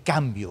 ¿no? El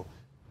cambio.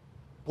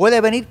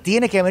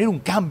 Tiene que venir un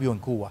cambio en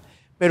Cuba.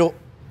 Pero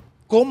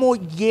 ¿cómo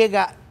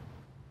llega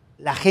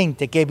la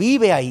gente que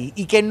vive ahí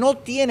y que no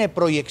tiene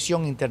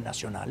proyección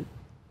internacional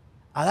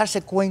a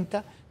darse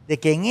cuenta de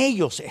que en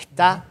ellos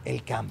está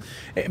el cambio?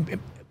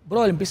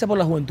 Brother, empieza por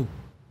la juventud.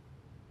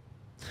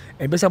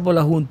 Empieza por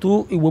la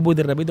juventud y vuelvo y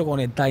te repito,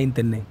 conectada a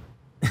internet.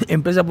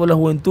 Empieza por la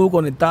juventud,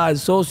 conectada al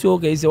socio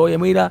que dice, oye,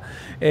 mira,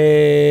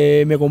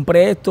 me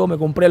compré esto, me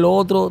compré lo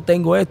otro,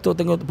 tengo esto,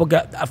 porque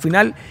al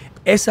final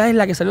esa es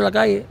la que salió a la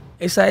calle,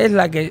 esa es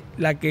la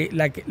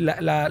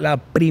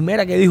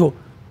primera que dijo,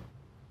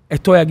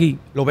 estoy aquí.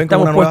 Lo ven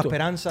como una nueva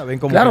esperanza, ven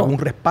como un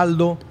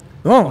respaldo,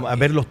 a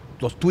ver los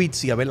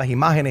tweets y a ver las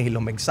imágenes y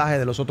los mensajes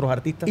de los otros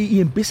artistas. Y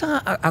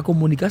empiezan a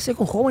comunicarse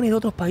con jóvenes de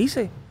otros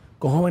países,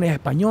 con jóvenes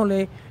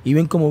españoles, y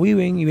ven cómo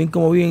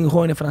viven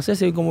jóvenes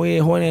franceses, ven cómo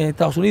viven jóvenes de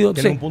Estados Unidos.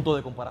 Tienen un punto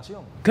de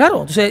comparación.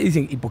 Claro, entonces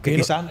dicen, ¿y por qué?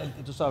 Quizás,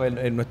 tú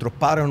sabes, nuestros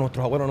padres o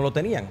nuestros abuelos no lo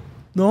tenían.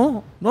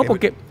 No,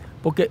 porque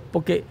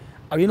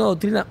había una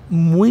doctrina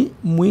muy,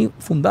 muy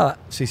fundada.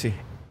 Sí.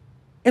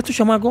 Estos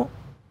chamacos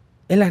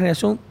es la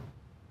generación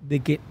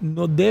de que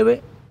no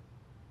debe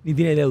ni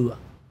tiene deuda.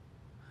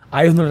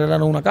 A ellos no le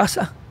regalaron una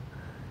casa.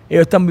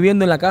 Ellos están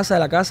viviendo en la casa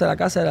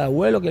del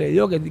abuelo que le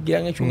dio, que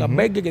han hecho un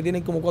albergue, que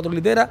tienen como 4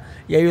 literas,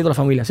 y ahí vive otra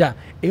familia. O sea,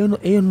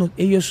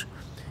 ellos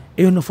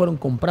no fueron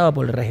comprados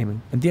por el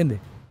régimen, ¿entiendes?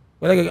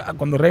 Que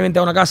cuando el régimen te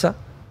da una casa,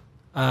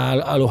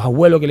 a los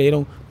abuelos que le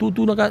dieron, tú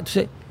una casa,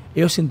 entonces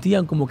ellos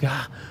sentían como que,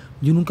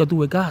 yo nunca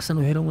tuve casa,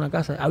 nos dieron una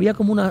casa. Había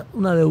como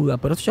una deuda,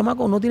 pero estos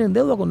chamacos no tienen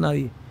deuda con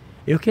nadie.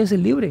 Ellos quieren ser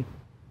libres.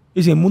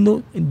 Y si el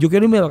mundo, yo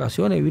quiero irme de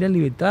vacaciones, vivir en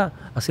libertad,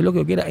 hacer lo que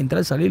yo quiera,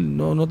 entrar, salir,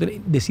 no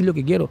decir lo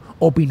que quiero,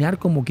 opinar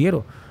como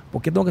quiero.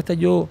 ¿Por qué tengo que estar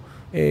yo,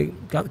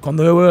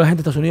 cuando yo veo a la gente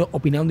de Estados Unidos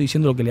opinando y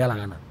diciendo lo que le da la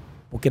gana?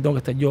 ¿Por qué tengo que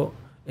estar yo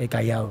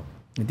callado?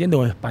 ¿Me entiendes?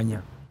 O en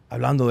España.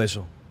 Hablando de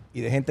eso, y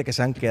de gente que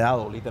se han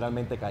quedado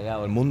literalmente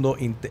callados, el mundo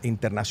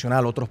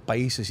internacional, otros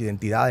países,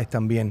 identidades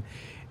también.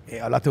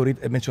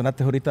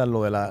 Mencionaste ahorita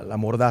lo de la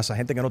mordaza,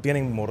 gente que no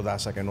tienen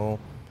mordaza, que no...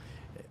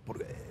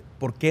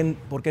 ¿Por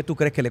qué tú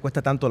crees que le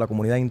cuesta tanto a la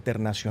comunidad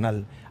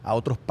internacional, a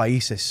otros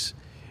países,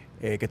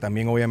 que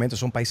también obviamente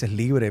son países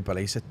libres,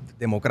 países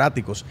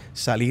democráticos,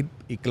 salir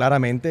y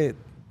claramente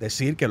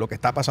decir que lo que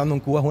está pasando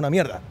en Cuba es una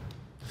mierda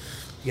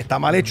y está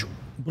mal hecho?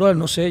 Brother,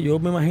 no sé, yo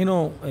me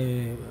imagino,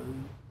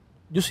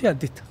 yo soy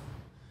artista.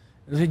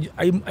 Entonces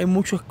hay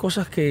muchas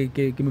cosas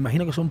que me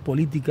imagino que son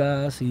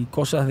políticas y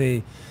cosas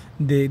de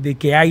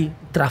que hay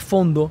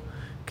trasfondo,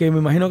 que me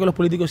imagino que los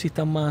políticos sí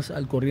están más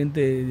al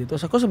corriente de todas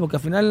esas cosas, porque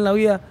al final en la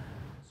vida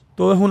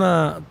en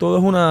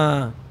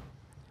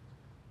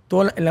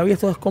la vida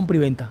todo es compra y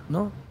venta,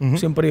 ¿no?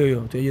 Siempre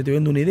digo yo te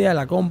vendo una idea,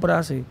 la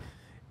compras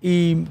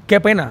y qué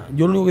pena,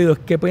 yo lo único que digo es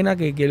qué pena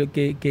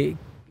que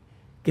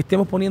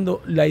estemos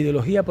poniendo la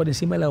ideología por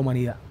encima de la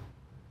humanidad.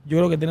 Yo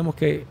creo que tenemos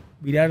que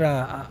mirar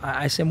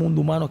a ese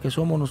mundo humano que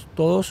somos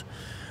todos,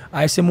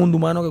 a ese mundo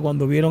humano que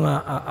cuando vieron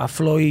a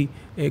Floyd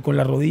con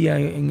la rodilla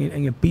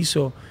en el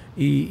piso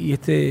y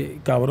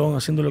este cabrón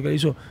haciendo lo que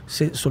hizo,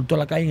 se soltó a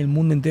la calle en el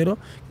mundo entero.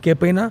 Qué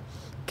pena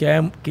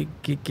que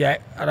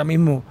ahora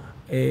mismo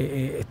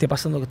esté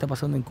pasando lo que está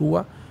pasando en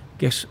Cuba,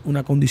 que es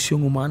una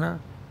condición humana,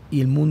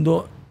 y el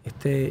mundo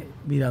esté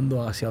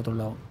mirando hacia otro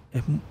lado.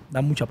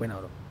 Da mucha pena,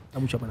 bro. Da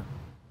mucha pena.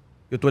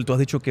 Yotuel, tú has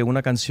dicho que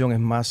una canción es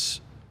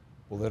más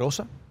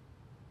poderosa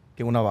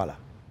que una bala.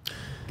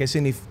 ¿Qué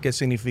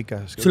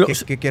significa?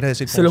 ¿Qué quieres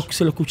decir con eso?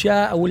 Se lo escuché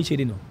a Willy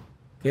Chirino,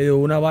 que de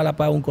una bala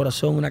para un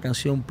corazón, una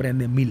canción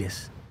prende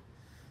miles.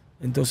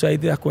 Entonces ahí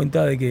te das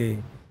cuenta de que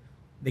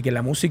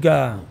la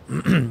música...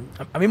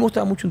 a mí me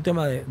gustaba mucho un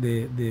tema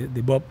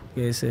de Bob,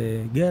 que es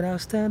Get up,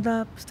 stand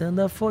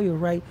up for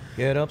your right.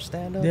 Get up,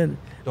 stand up.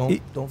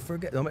 Don't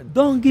forget.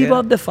 Don't give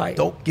up the fight.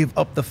 Don't give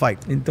up the fight.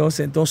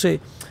 Entonces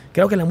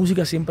creo que la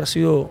música siempre ha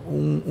sido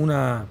un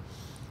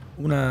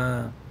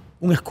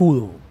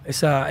escudo.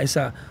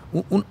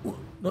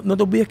 No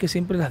te olvides que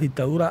siempre las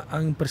dictaduras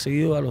han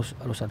perseguido a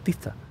los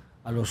artistas,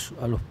 a los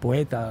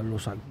poetas,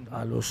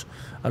 a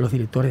los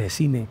directores de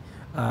cine.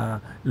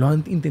 Los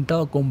han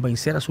intentado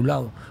convencer a su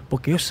lado,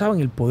 porque ellos saben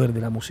el poder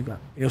de la música.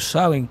 Ellos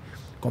saben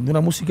cuando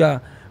una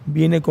música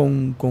viene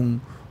con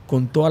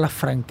toda la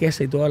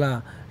franqueza y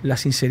toda la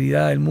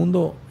sinceridad del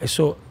mundo,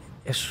 eso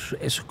eso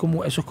es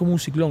como un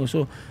ciclón,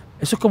 eso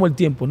es como el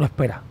tiempo, no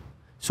espera.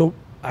 Eso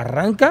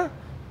arranca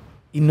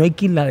y no hay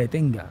quien la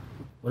detenga.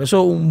 Por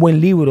eso un buen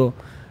libro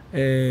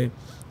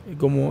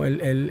como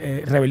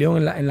el Rebelión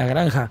en la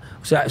Granja,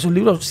 o sea, esos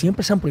libros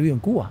siempre se han prohibido en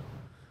Cuba.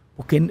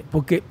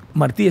 Porque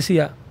Martí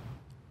decía,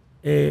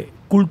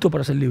 culto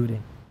para ser libre.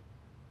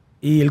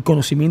 Y el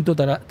conocimiento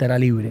te hará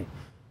libre.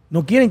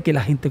 No quieren que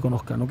la gente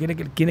conozca, no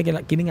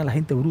quieren a la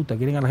gente bruta,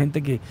 quieren a la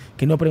gente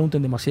que no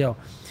pregunten demasiado.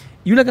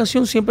 Y una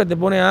canción siempre te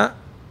pone a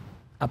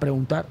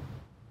preguntar,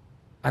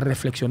 a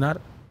reflexionar,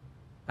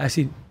 a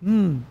decir,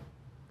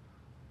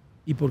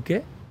 ¿y por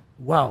qué?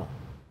 Wow,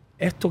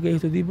 esto que es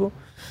este tipo,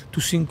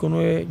 tu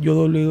 5-9, yo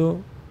doble 2,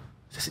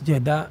 de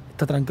verdad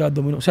está trancado el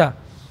dominó. O sea,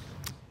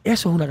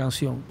 eso es una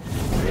canción.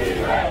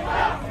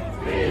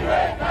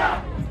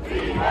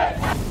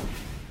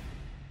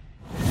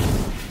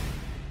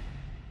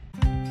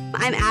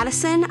 I'm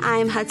Addison.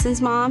 I'm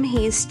Hudson's mom.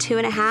 He's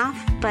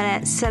 2.5, but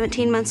at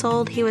 17 months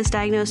old, he was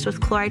diagnosed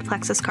with choroid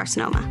plexus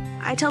carcinoma.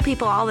 I tell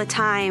people all the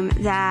time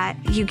that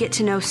you get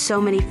to know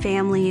so many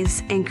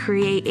families and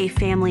create a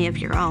family of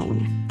your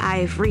own.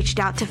 I've reached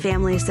out to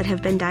families that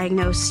have been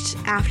diagnosed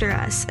after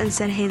us and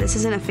said, hey, this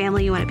isn't a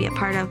family you want to be a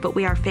part of, but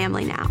we are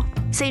family now.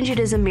 St. Jude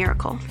is a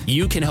miracle.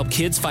 You can help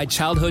kids fight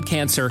childhood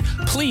cancer.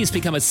 Please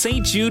become a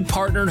St. Jude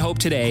Partner in Hope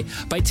today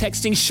by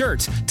texting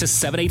SHIRT to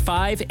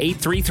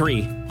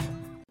 785-833.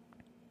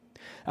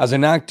 As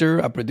an actor,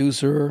 a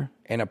producer,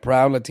 and a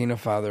proud Latino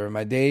father,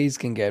 my days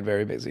can get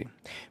very busy,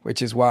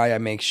 which is why I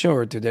make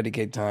sure to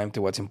dedicate time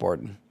to what's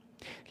important,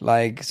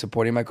 like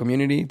supporting my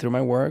community through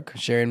my work,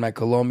 sharing my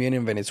Colombian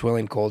and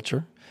Venezuelan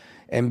culture,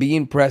 and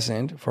being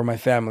present for my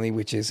family,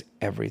 which is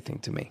everything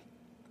to me.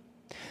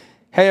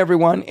 Hey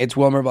everyone, it's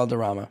Wilmer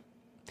Valderrama,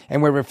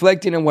 and we're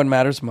reflecting on what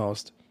matters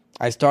most.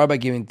 I start by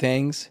giving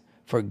thanks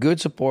for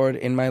good support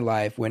in my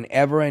life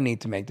whenever I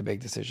need to make the big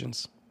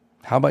decisions.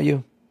 How about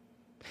you?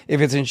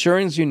 If it's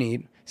insurance you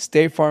need,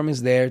 State Farm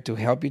is there to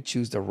help you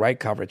choose the right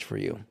coverage for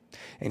you.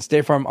 And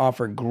State Farm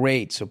offers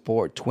great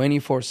support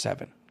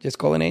 24/7. Just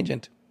call an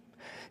agent.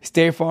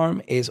 State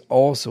Farm is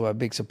also a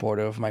big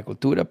supporter of my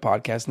Cultura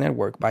podcast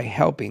network by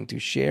helping to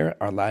share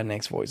our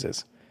Latinx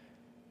voices.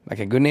 Like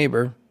a good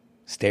neighbor,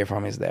 State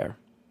Farm is there.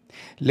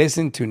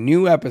 Listen to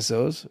new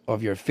episodes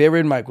of your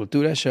favorite My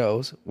Cultura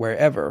shows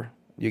wherever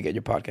you get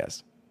your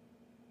podcasts.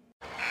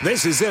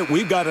 This is it.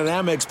 We've got an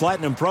Amex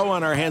Platinum Pro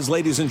on our hands,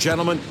 ladies and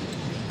gentlemen.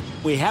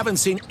 We haven't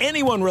seen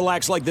anyone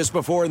relax like this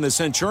before in the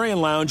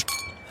Centurion Lounge.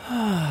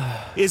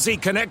 Is he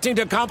connecting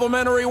to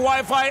complimentary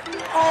Wi-Fi?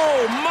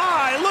 Oh,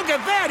 my. Look at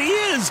that. He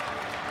is.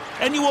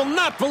 And you will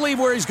not believe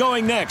where he's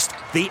going next.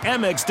 The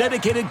Amex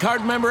dedicated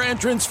card member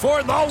entrance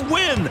for the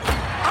win.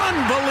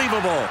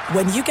 Unbelievable.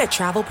 When you get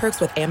travel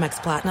perks with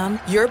Amex Platinum,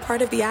 you're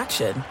part of the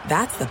action.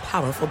 That's the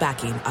powerful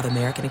backing of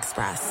American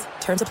Express.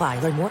 Terms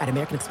apply. Learn more at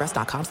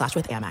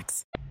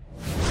americanexpress.com/withAmex.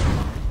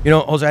 You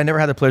know, Jose, I never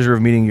had the pleasure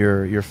of meeting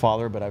your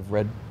father, but I've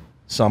read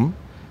some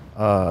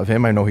of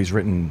him. I know he's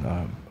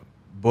written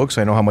books.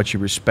 I know how much he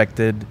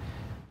respected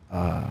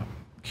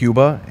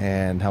Cuba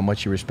and how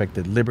much he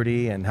respected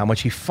liberty and how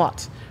much he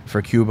fought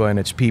for Cuba and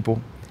its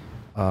people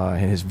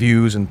and his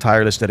views and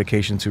tireless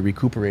dedication to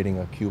recuperating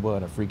a Cuba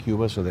and a free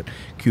Cuba so that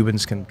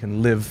Cubans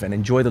can live and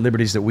enjoy the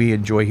liberties that we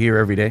enjoy here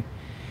every day.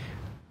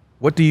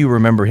 What do you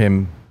remember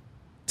him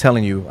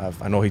telling you?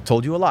 I know he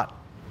told you a lot,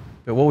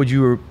 but what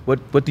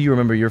do you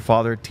remember your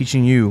father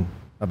teaching you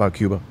about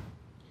Cuba?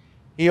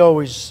 He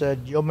always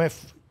said, yo me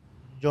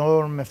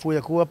fui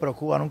de Cuba, pero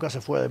Cuba nunca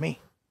se fue de mí.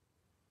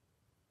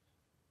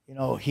 You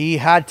know, he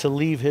had to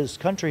leave his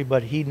country,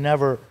 but he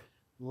never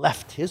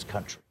left his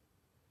country.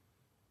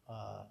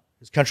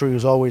 His country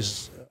was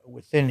always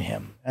within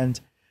him. And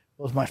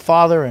both my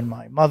father and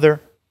my mother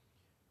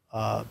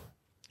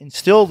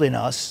instilled in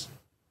us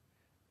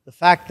the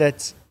fact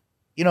that,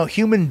 you know,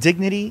 human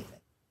dignity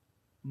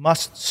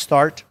must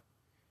start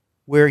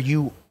where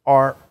you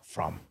are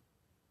from.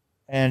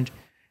 And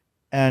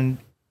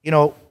you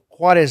know,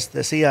 Juárez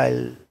decía,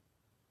 el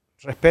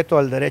respeto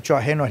al derecho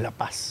ajeno es la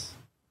paz.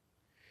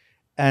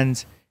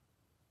 And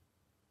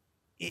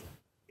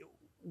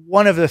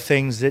one of the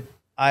things that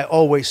I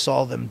always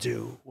saw them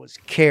do was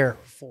care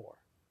for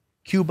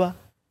Cuba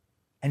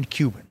and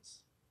Cubans.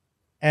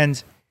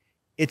 And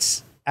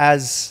it's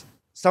as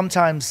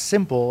sometimes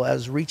simple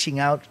as reaching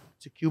out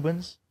to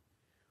Cubans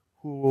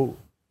who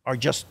are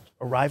just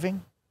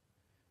arriving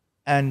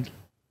and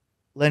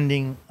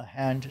lending a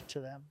hand to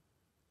them.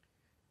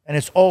 And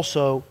it's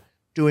also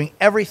doing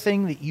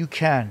everything that you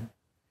can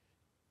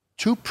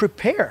to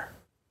prepare,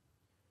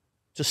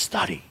 to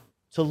study,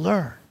 to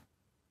learn,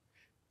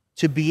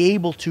 to be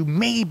able to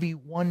maybe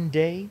one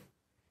day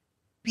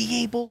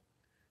be able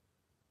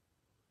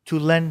to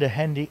lend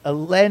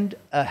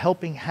a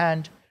helping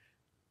hand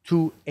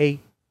to a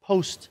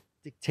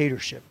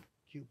post-dictatorship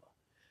Cuba.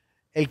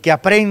 El que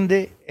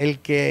aprende,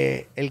 el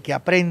que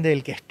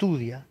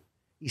estudia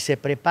y se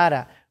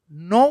prepara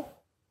no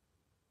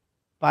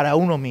para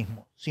uno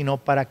mismo, sino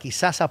para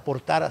quizás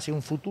aportar hacia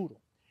un futuro.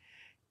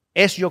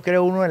 Es, yo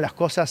creo, una de las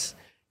cosas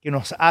que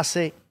nos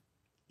hace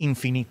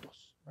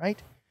infinitos, right?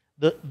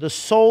 the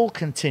soul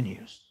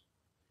continues.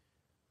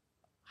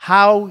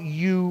 How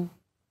you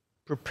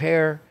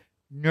prepare,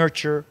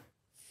 nurture,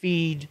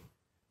 feed,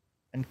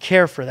 and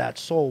care for that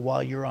soul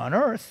while you're on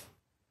earth,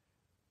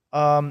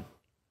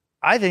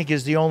 I think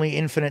is the only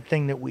infinite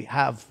thing that we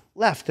have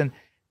left. And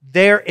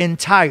their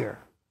entire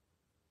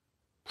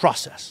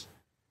process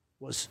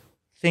was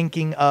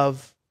thinking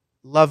of,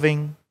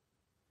 loving,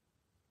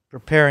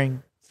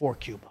 preparing for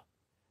Cuba.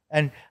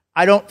 And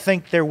I don't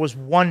think there was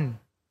one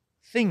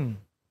thing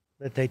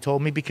that they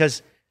told me,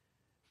 because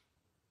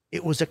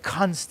it was a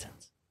constant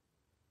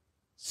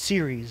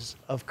series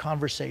of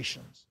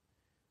conversations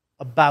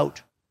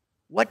about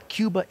what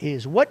Cuba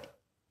is, what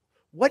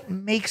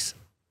makes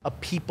a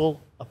people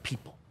a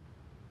people.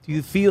 Do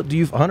you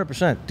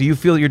 100%, do you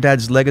feel your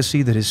dad's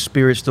legacy, that his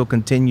spirit still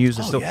continues,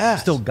 and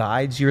still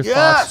guides your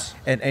thoughts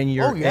and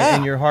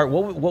your heart?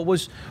 What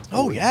was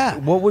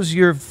what was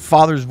your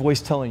father's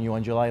voice telling you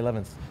on July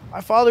 11th?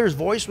 My father's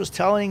voice was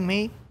telling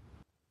me,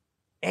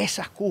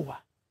 esa Cuba,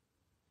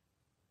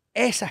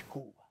 ese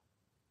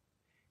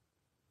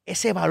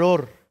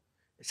valor,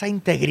 esa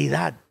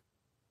integridad,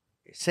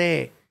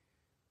 ese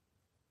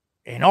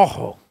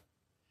enojo,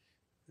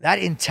 that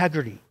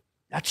integrity,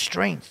 that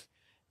strength,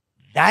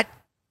 that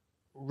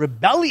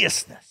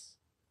rebelliousness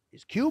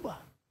is Cuba.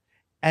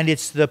 And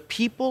it's the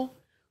people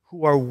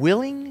who are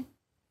willing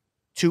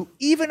to,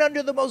 even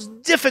under the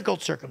most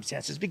difficult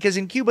circumstances, because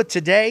in Cuba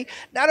today,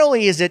 not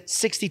only is it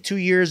 62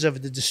 years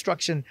of the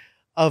destruction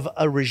of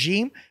a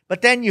regime,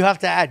 but then you have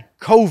to add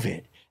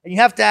COVID. And you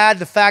have to add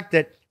the fact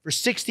that for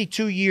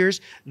 62 years,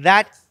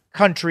 that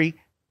country,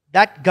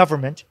 that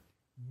government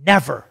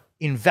never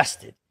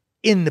invested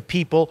in the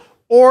people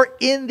or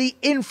in the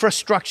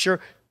infrastructure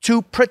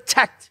to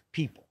protect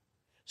people.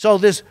 So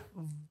this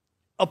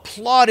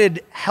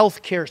applauded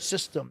healthcare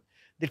system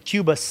that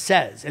Cuba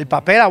says, el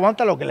papel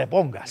aguanta lo que le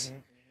pongas,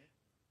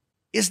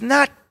 is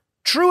not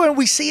true. And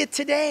we see it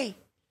today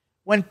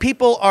when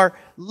people are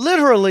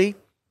literally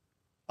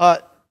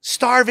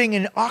starving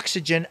in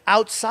oxygen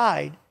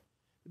outside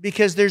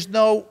because there's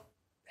no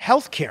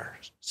healthcare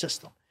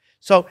system.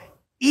 So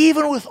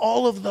even with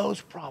all of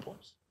those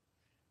problems,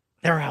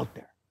 they're out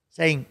there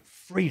saying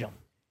freedom.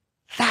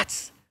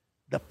 That's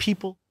the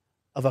people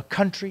of a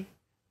country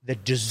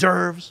that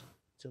deserves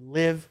to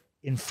live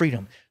in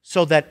freedom,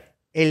 so that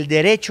el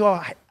respeto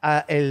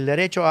al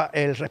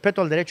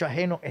derecho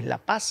ajeno es la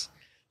paz,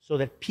 so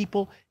that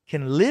people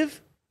can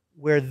live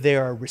where they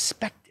are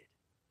respected.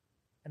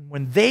 And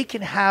when they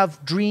can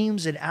have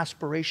dreams and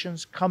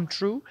aspirations come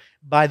true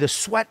by the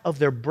sweat of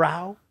their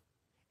brow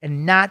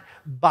and not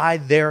by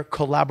their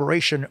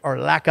collaboration or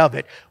lack of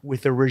it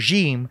with a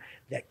regime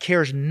that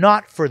cares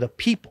not for the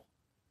people.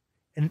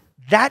 And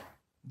that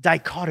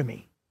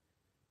dichotomy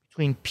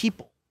between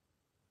people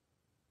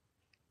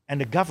and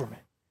the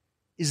government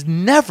has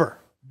never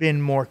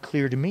been more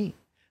clear to me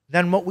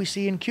than what we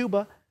see in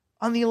Cuba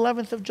on the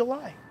 11th of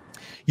July.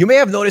 You may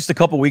have noticed a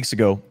couple weeks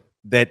ago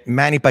that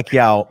Manny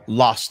Pacquiao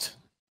lost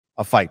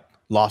a fight,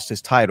 lost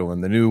his title,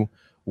 and the new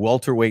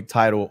welterweight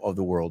title of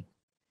the world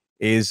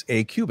is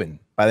a Cuban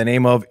by the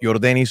name of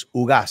Yordenis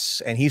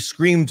Ugas, and he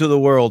screamed to the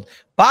world,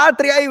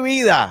 "Patria y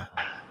vida!"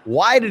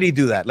 Why did he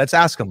do that? Let's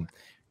ask him.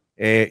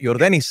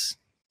 Yordenis,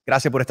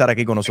 gracias por estar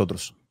aquí con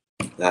nosotros.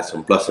 Gracias,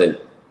 un placer.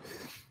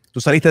 Tú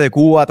saliste de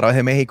Cuba a través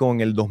de México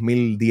en el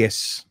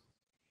 2010.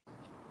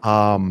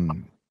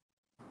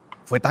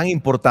 Fue tan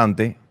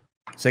importante.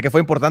 Sé que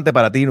fue importante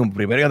para ti.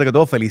 Primero y antes que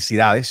todo,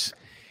 felicidades.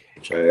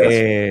 Muchas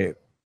gracias.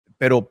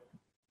 Pero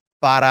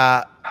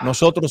para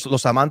nosotros,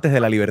 los amantes de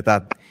la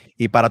libertad,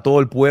 y para todo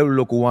el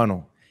pueblo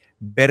cubano,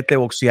 verte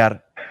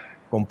boxear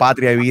con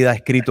Patria y Vida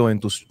escrito en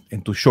tus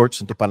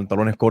shorts, en tus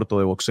pantalones cortos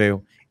de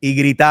boxeo, y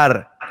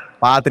gritar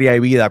Patria y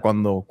Vida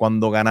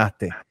cuando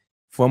ganaste,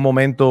 fue un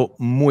momento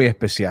muy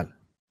especial.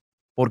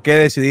 ¿Por qué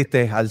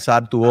decidiste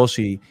alzar tu voz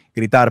y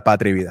gritar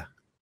Patria y Vida?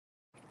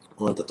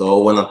 Bueno, ante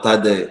todo, buenas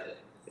tardes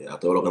a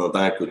todos los que nos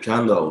están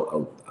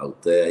escuchando, a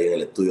ustedes ahí en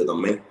el estudio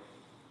también.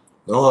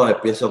 No,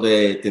 pienso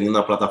que tiene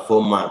una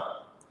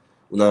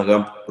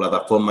gran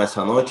plataforma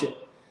esa noche.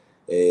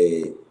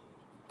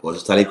 Por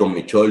eso salí con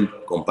mi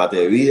short con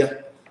Patria y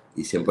Vida,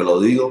 y siempre lo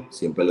digo,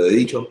 siempre lo he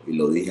dicho, y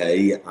lo dije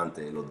ahí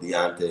los días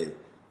antes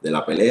de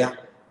la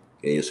pelea,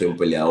 que yo soy un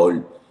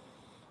peleador,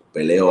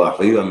 peleo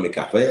arriba en mi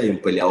café, y un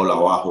peleador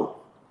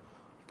abajo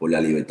por la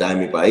libertad de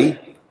mi país,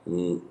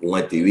 un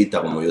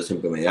activista como yo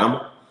siempre me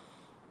llamo,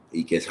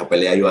 y que esa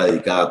pelea iba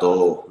dedicada a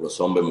todos los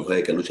hombres y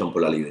mujeres que luchan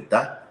por la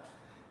libertad.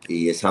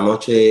 Y esa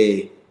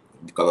noche,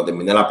 cuando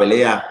terminé la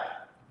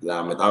pelea,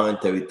 me estaban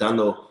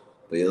entrevistando,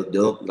 pero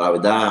yo la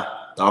verdad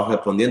estaba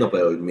respondiendo,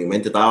 pero en mi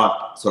mente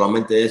estaba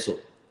solamente eso,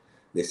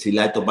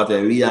 decirle a estos Patria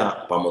y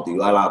Vida para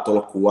motivar a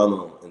todos los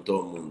cubanos en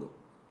todo el mundo.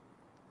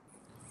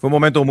 Fue un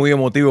momento muy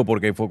emotivo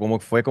porque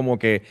fue como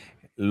que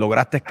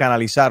lograste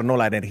canalizar, ¿no?,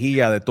 la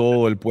energía de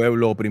todo el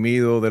pueblo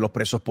oprimido, de los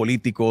presos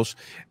políticos,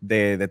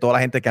 de toda la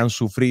gente que han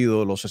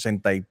sufrido los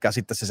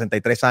casi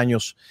 63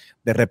 años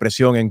de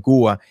represión en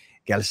Cuba.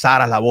 que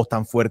alzaras la voz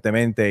tan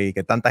fuertemente y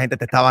que tanta gente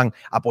te estaban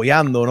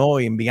apoyando, ¿no?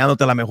 Y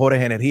enviándote las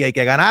mejores energías y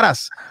que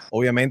ganaras,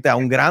 obviamente, a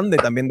un grande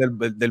también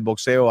del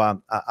boxeo,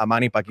 a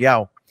Manny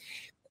Pacquiao.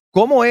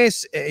 ¿Cómo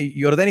es,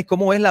 Yordenis,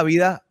 cómo es la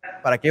vida,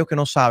 para aquellos que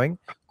no saben,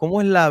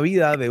 cómo es la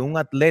vida de un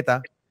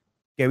atleta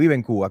que vive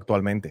en Cuba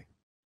actualmente?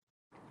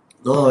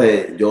 No,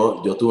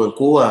 yo estuve en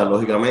Cuba,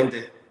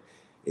 lógicamente.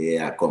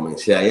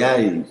 Comencé allá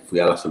y fui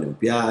a las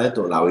Olimpiadas.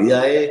 Esto. La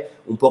vida es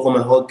un poco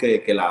mejor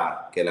que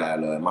las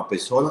demás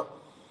personas.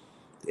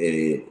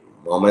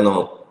 Más o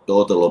menos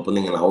todo te lo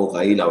ponen en la boca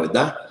ahí, la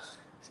verdad.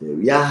 Se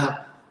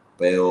viaja,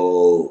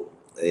 pero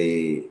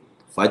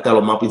falta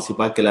lo más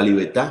principal, que es la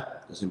libertad.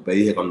 Yo siempre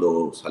dije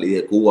cuando salí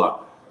de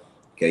Cuba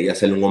que quería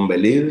ser un hombre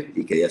libre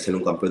y quería ser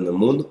un campeón del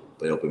mundo,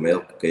 pero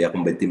primero quería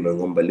convertirme en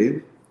un hombre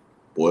libre,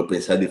 poder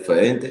pensar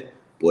diferente,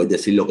 poder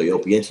decir lo que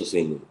yo pienso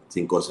sin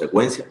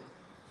consecuencias.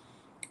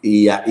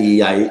 Y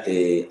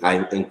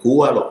en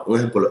Cuba, un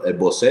ejemplo, el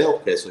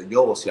boxeo, que soy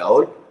yo,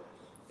 boxeador,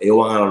 ellos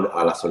van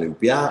a las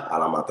Olimpiadas,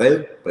 al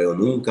amateur, pero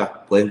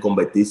nunca pueden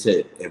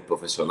convertirse en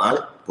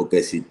profesionales porque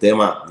el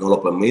sistema no lo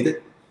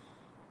permite.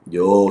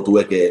 Yo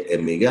tuve que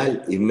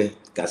emigrar, irme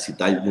casi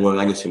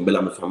 9 años sin ver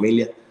a mi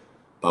familia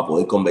para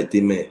poder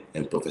convertirme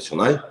en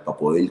profesional, para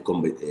poder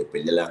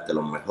pelear ante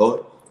los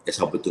mejores.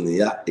 Esa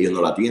oportunidad ellos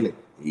no la tienen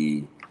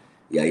y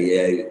ahí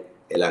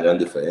es la gran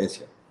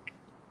diferencia.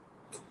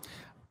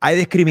 ¿Hay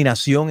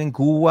discriminación en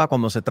Cuba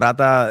cuando se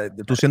trata,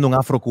 tú siendo un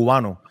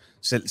afrocubano,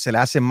 se le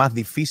hace más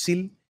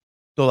difícil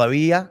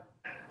todavía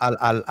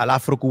al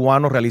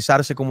afrocubano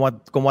realizarse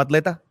como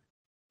atleta?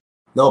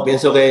 No,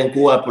 pienso que en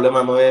Cuba el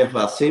problema no es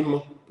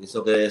racismo,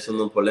 pienso que eso no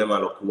es un problema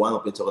de los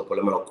cubanos, pienso que el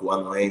problema de los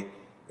cubanos es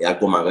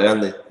algo más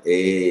grande.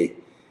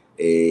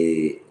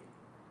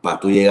 Para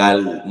tú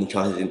llegar,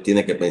 muchas veces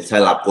tienes que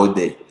pensar el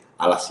acorde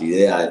a las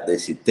ideas del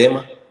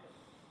sistema,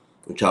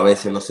 muchas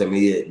veces no se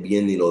mide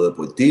bien ni lo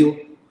deportivo.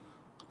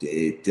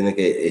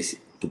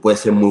 Tú puedes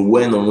ser muy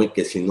bueno,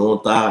 que si no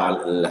estás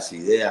en las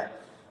ideas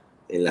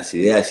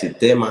del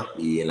sistema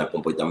y en el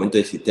comportamiento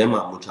del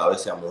sistema, muchas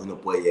veces a lo mejor no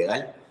puede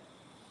llegar.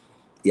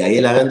 Y ahí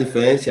es la gran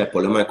diferencia. El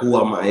problema de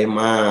Cuba es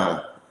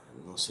más,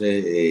 no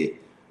sé,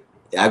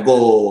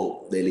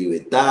 algo de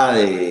libertad,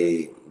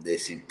 de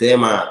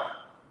sistema.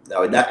 La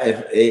verdad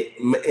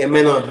es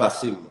menos el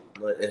racismo.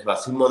 El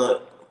racismo,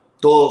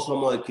 todos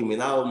somos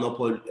discriminados, no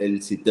por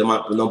el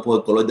sistema, no por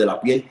el color de la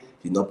piel,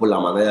 sino por la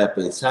manera de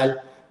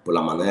pensar, por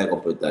la manera de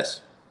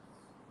comportarse.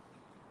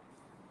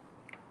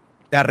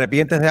 ¿Te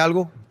arrepientes de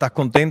algo? ¿Estás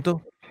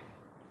contento?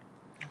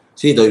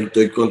 Sí,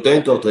 estoy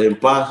contento, estoy en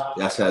paz,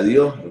 gracias a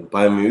Dios, en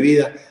paz en mi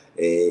vida.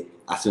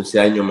 Hace 11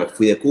 años me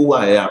fui de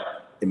Cuba, era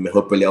el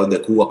mejor peleador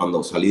de Cuba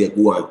cuando salí de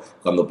Cuba,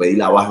 cuando pedí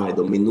la baja en el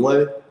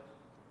 2009.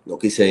 No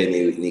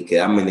quise ni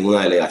quedarme en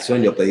ninguna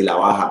delegación, yo pedí la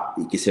baja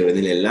y quise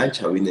venir en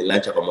lancha, vine en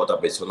lancha como otra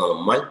persona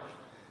normal.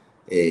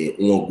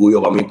 Un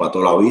orgullo para mí, para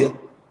toda la vida.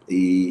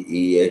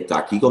 Y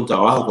aquí con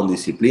trabajo, con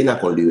disciplina,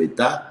 con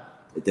libertad,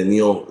 he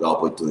tenido la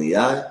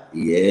oportunidad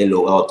y he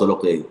logrado todo lo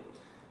que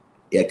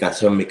he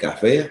alcanzado en mi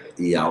carrera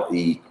y ahora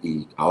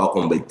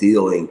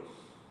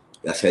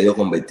gracias a Dios,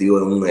 convertido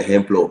en un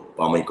ejemplo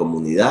para mi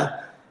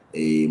comunidad.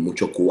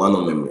 Muchos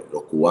cubanos,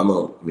 los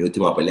cubanos, mi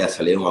última pelea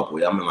salieron a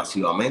apoyarme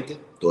masivamente.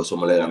 Todo eso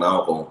me lo he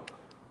ganado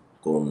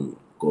con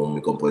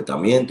mi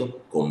comportamiento,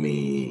 con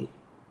mi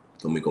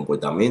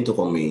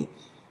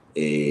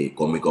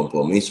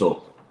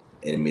compromiso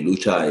en mi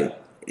lucha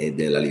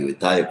de la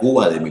libertad de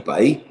Cuba, de mi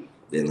país,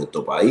 de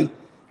nuestro país.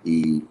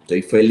 Y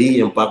estoy feliz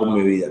y en paz con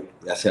mi vida,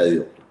 gracias a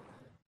Dios.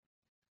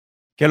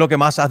 ¿Qué es lo que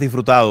más has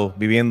disfrutado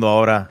viviendo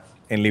ahora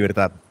en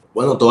libertad?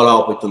 Bueno, todas las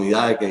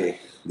oportunidades que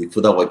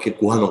disfruta cualquier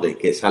cubano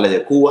que sale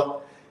de Cuba,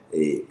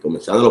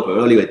 comenzando lo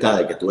primero,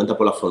 libertad, que tú entras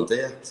por la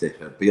frontera, se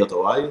respira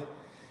otro aire,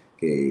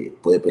 que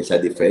puede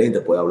pensar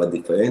diferente, puede hablar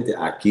diferente.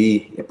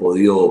 Aquí he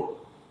podido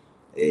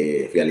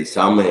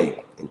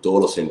realizarme en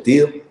todos los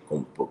sentidos,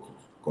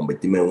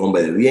 convertirme en un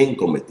hombre de bien,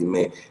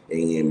 convertirme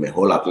en el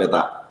mejor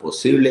atleta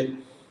posible.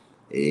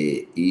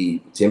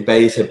 Y siempre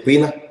hay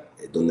disciplina,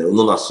 donde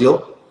uno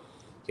nació,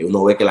 que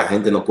uno ve que la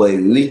gente no puede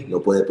vivir, no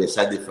puede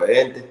pensar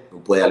diferente, no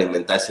puede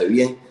alimentarse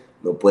bien,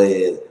 no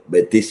puede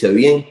vestirse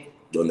bien.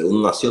 Donde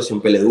uno nació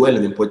siempre le duele,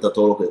 no importa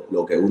todo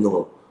lo que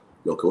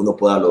uno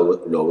pueda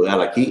lograr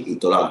aquí y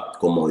todas las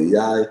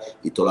comodidades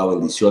y todas las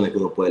bendiciones que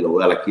uno puede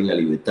lograr aquí en la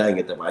libertad en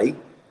este país.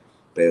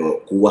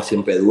 Pero Cuba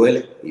siempre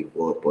duele y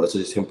por eso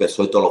yo siempre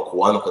exhorto a los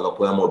cubanos que no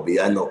podemos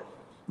olvidarnos.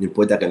 No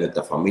importa que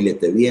nuestra familia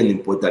esté bien, no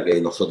importa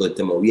que nosotros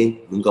estemos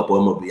bien, nunca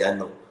podemos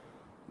olvidarnos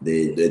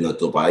de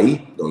nuestro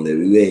país, donde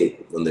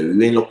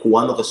viven los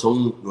cubanos que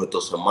son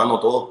nuestros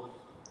hermanos todos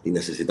y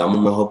necesitamos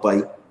un mejor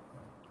país.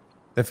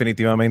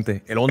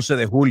 Definitivamente. El 11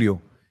 de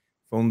julio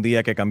fue un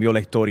día que cambió la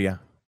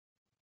historia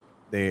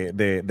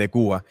de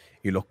Cuba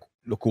y los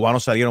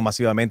cubanos salieron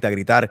masivamente a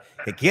gritar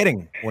que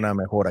quieren una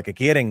mejora, que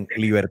quieren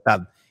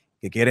libertad,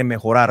 que quieren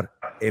mejorar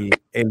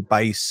el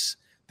país.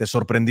 ¿Te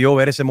sorprendió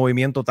ver ese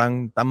movimiento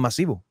tan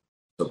masivo?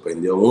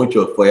 Sorprendió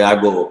mucho, fue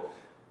algo.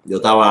 Yo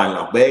estaba en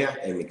Las Vegas,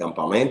 en mi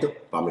campamento,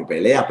 para mi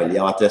pelea,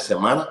 peleaba 3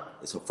 semanas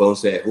eso fue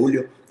 11 de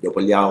julio, yo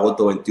peleaba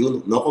agosto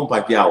 21, no con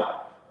Pacquiao,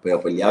 pero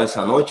peleaba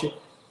esa noche,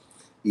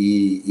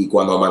 y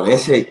cuando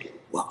amanece,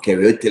 que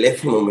veo el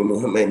teléfono,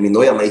 mi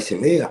novia me dice,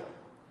 mira,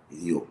 y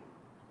digo,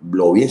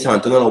 lo vi en San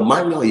Antonio de los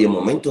Baños, y de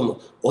momento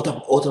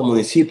otro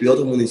municipio,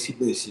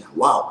 y decía,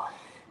 wow,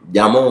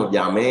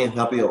 llamé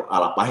rápido a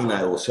la página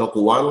de boxeo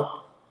cubano,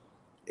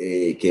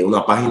 que es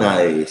una página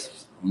de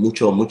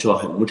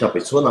muchas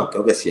personas,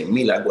 creo que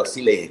 100,000, algo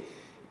así. Le dije,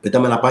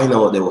 préstame la página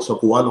de boxeo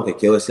cubano que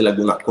quiero decirle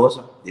algunas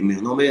cosas. Y me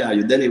dijo, no, mira,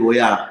 Yordeni,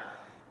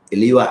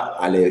 él iba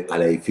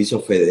al edificio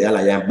federal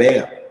allá en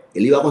Vega.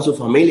 Él iba con su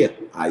familia,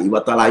 ahí iba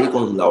a estar ahí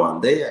con la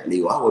bandera. Le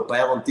digo, voy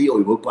para allá contigo,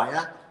 y voy para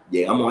allá.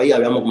 Llegamos ahí,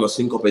 habíamos como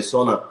 5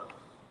 personas,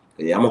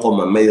 que llegamos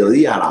como al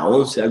mediodía, a las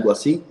 11, algo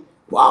así.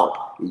 Wow,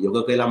 y yo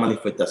creo que es la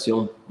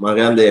manifestación más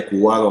grande de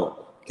cubanos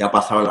que ha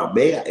pasado en Las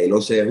Vegas. El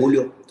 11 de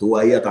julio,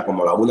 estuve ahí hasta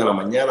como a las 1 de la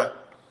mañana.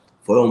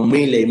 Fueron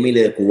miles y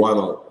miles de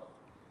cubanos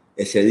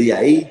ese día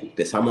ahí.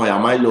 Empezamos a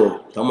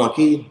llamarlo, estamos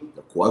aquí,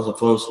 los cubanos se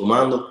fueron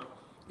sumando,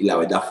 y la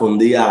verdad fue un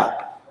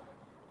día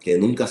que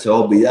nunca se va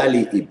a olvidar,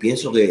 y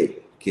pienso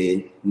que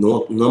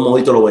no hemos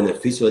visto los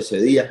beneficios de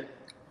ese día.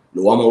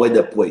 Lo vamos a ver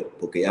después,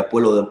 porque ya el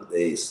pueblo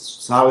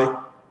sabe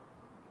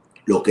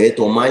lo que es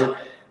tomar,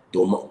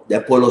 ya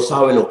el pueblo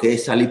sabe lo que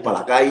es salir para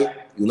la calle,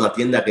 y una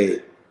tienda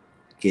que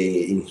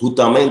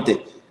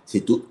injustamente,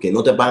 que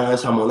no te pagan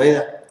esa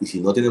moneda, y si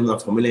no tienes una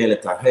familia en el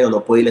extranjero,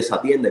 no puedes ir a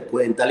esa tienda,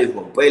 puedes entrar y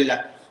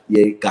romperla, y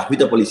el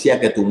cajito de policía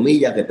que te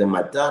humilla, que te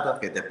maltrata,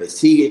 que te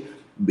persigue,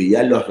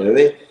 villarlo al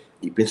revés.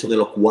 Y pienso que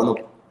los cubanos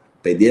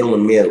perdieron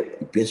el miedo,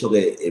 y pienso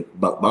que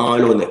van a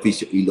ver los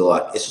beneficios, y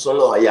esos son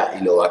los de allá,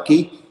 y los de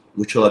aquí,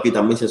 muchos de aquí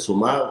también se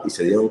sumaron y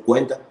se dieron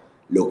cuenta,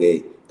 lo que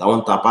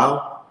estaban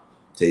tapados,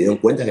 se dieron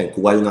cuenta que en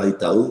Cuba hay una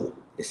dictadura.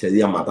 Ese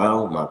día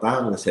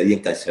mataron, ese día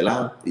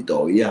encarcelaron, y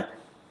todavía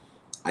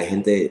hay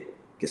gente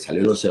que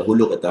salió el 11 de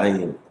julio que está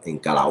en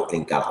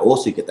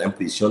calabozo y que está en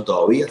prisión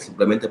todavía,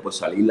 simplemente por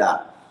salir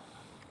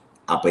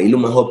a pedir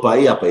un mejor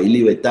país, a pedir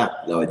libertad.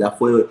 La verdad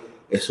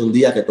es un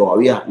día que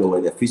todavía los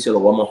beneficios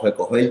los vamos a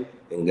recoger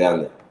en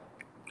grande,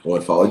 con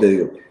el favor de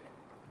Dios.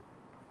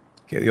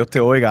 Que Dios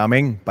te oiga,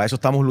 amén. Para eso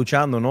estamos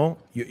luchando, ¿no?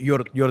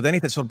 Yordeni,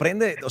 ¿te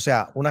sorprende? O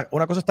sea, una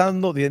cosa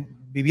estando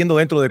viviendo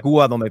dentro de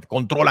Cuba, donde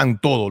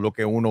controlan todo lo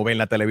que uno ve en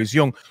la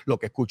televisión, lo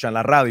que escucha en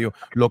la radio,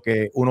 lo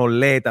que uno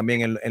lee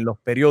también en los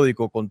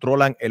periódicos,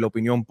 controlan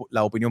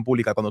la opinión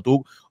pública. Cuando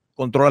tú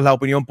controlas la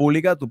opinión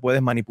pública, tú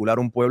puedes manipular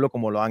un pueblo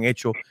como lo han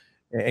hecho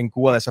en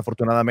Cuba,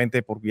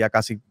 desafortunadamente, por ya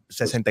casi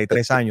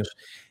 63 años.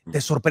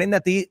 ¿Te sorprende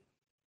a ti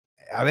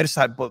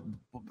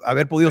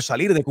haber podido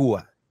salir de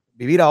Cuba,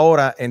 vivir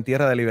ahora en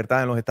tierra de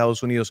libertad en los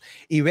Estados Unidos,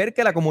 y ver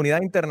que la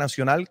comunidad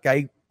internacional, que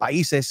hay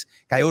países,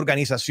 que hay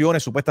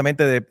organizaciones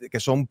supuestamente que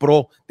son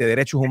pro de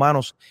derechos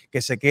humanos,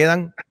 que se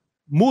quedan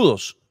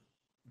mudos,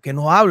 que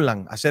no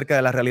hablan acerca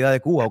de la realidad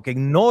de Cuba o que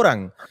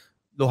ignoran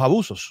los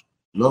abusos?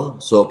 No,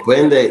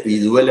 sorprende y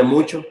duele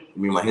mucho.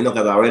 Me imagino que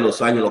a través de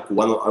los años los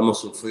cubanos hemos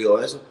sufrido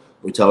eso.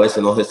 Muchas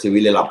veces no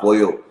recibir el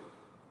apoyo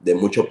de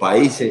muchos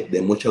países,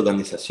 de muchas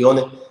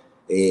organizaciones.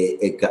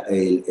 El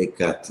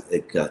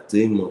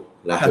castrismo,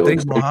 la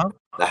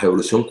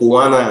revolución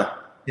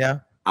cubana,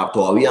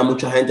 todavía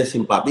mucha gente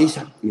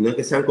simpatiza, y no es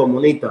que sean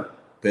comunistas,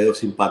 pero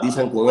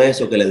simpatizan con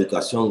eso, que la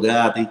educación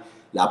gratis,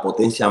 la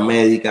potencia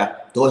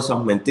médica, todas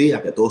esas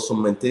mentiras, que todos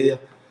son mentiras,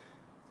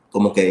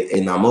 como que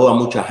enamora a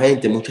mucha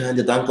gente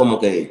están como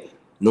que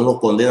no los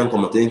condenan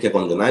como tienen que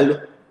condenarlo.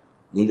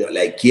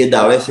 La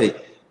izquierda a veces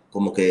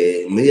como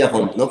que mira,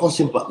 no con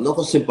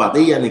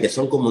simpatía, ni que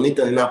son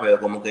comunistas ni nada, pero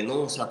como que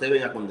no se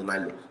atreven a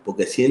condenarlo,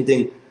 porque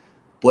sienten,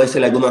 puede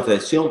ser alguna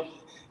traición.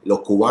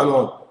 Los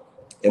cubanos,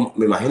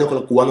 me imagino que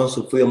los cubanos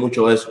han sufrido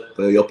mucho eso,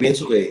 pero yo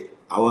pienso que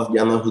ahora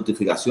ya no hay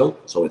justificación,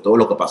 sobre todo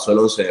lo que pasó el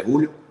 11 de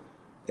julio.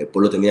 El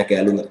pueblo tenía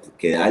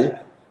que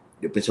dar.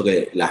 Yo pienso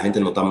que la gente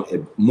el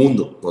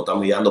mundo no está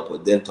mirando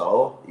por dentro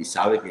ahora, y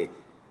sabe que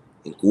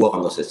en Cuba,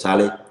 cuando se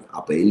sale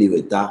a pedir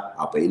libertad,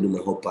 a pedir un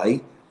mejor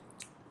país,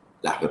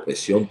 la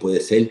represión puede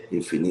ser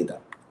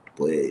infinita.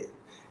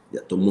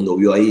 Ya todo el mundo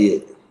vio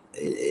ahí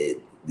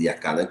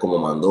Díaz-Canel como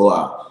mandó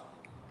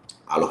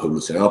a los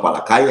revolucionarios para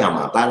la calle, a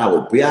matar, a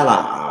golpear,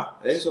 a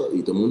eso,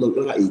 y todo el mundo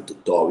vio, y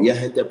todavía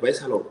gente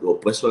presa, los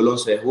presos del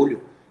 11 de julio.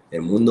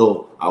 El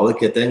mundo, ahora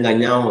que está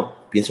engañado,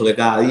 pienso que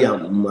cada día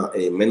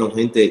menos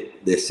gente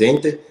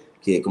decente,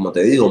 que como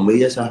te digo,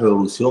 mira esa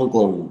revolución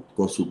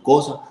con sus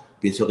cosas.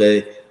 Pienso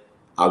que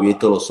ha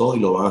abierto los ojos y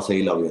lo van a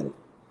seguir abriendo.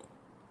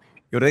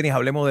 Yordeni,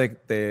 hablemos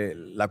de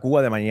la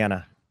Cuba de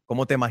mañana.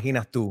 ¿Cómo te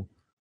imaginas tú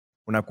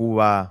una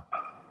Cuba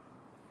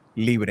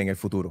libre en el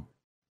futuro?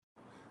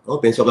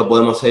 No, pienso que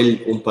podemos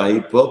ser un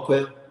país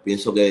próspero.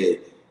 Pienso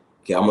que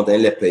vamos a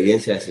tener la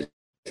experiencia de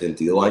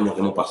 62 años que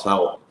hemos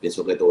pasado.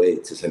 Pienso que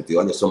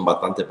 62 años son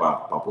bastante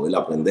para poder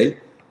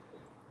aprender.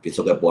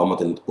 Pienso que podemos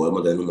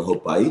tener un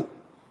mejor país.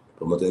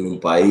 Podemos tener un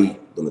país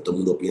donde todo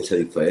el mundo piense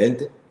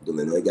diferente,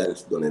 donde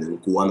un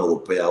cubano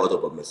golpea a otro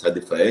por pensar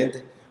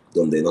diferente,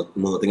 donde uno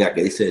no tenga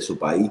que irse de su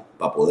país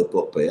para poder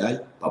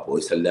prosperar, para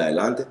poder salir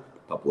adelante,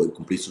 para poder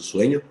cumplir sus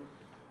sueños.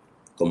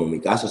 como en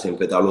mi caso,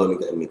 siempre te hablo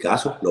en mi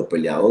caso, los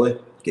peleadores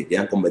que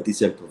quieran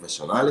convertirse en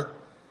profesionales,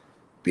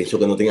 pienso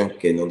que no tengan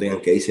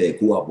que irse de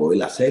Cuba a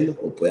poder hacerlo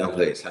o puedan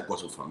regresar con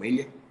su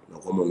familia,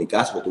 no como en mi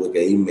caso, que tuve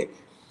que irme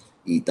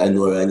y estar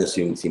 9 años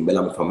sin ver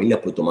a mi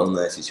familia por tomar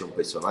una decisión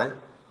personal.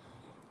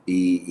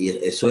 Y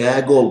eso es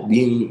algo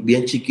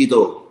bien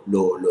chiquito,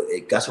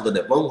 el caso que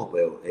te pongo,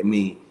 pero es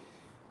mi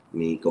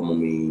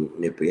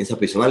experiencia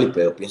personal,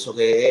 pero pienso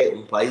que es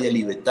un país de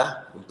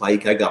libertad, un país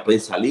que haya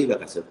prensa libre,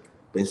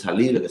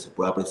 que se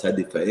pueda pensar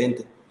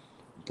diferente,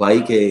 un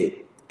país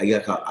que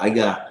haya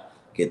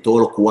que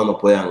todos los cubanos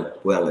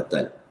puedan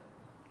estar.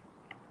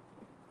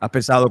 ¿Has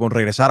pensado con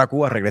regresar a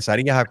Cuba?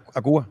 ¿Regresarías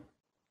a Cuba?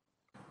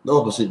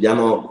 No, pues ya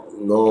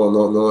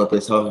no he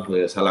pensado en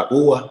regresar a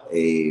Cuba.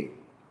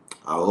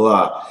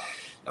 Ahora,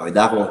 la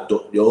verdad,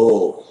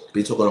 yo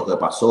pienso con lo que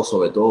pasó,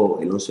 sobre todo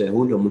el 11 de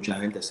julio, mucha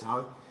gente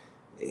sabe,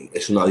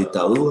 es una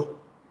dictadura,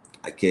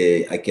 hay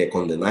que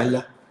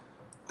condenarla,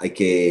 hay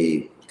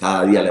que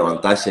cada día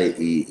levantarse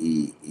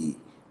y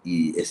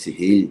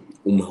exigir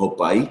un mejor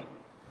país.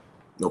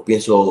 No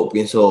pienso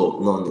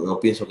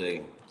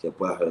que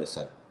pueda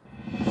regresar.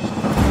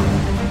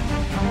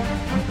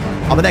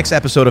 On the next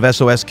episode of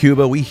SOS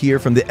Cuba, we hear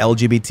from the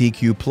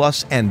LGBTQ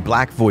plus and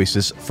Black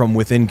voices from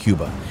within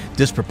Cuba,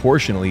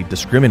 disproportionately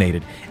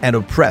discriminated and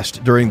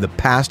oppressed during the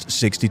past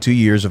 62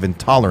 years of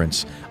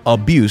intolerance,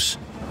 abuse,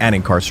 and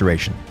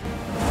incarceration.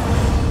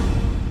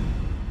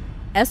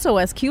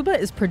 SOS Cuba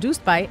is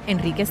produced by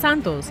Enrique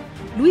Santos,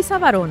 Luisa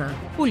Varona,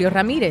 Julio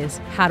Ramirez,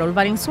 Harold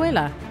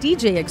Valenzuela,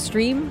 DJ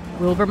Extreme,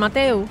 Wilber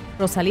Mateo,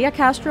 Rosalia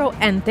Castro,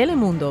 and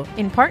Telemundo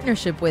in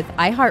partnership with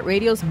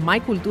iHeartRadio's My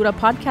Cultura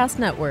podcast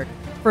network.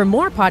 For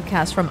more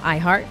podcasts from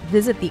iHeart,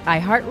 visit the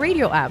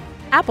iHeartRadio app,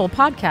 Apple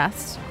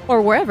Podcasts,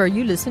 or wherever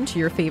you listen to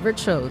your favorite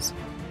shows.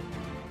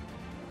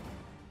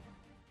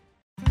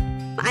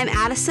 I'm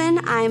Addison.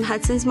 I'm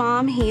Hudson's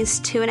mom.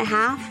 He's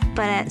 2.5,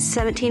 but at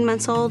 17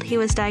 months old, he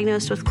was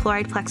diagnosed with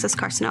choroid plexus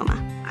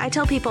carcinoma. I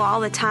tell people all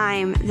the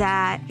time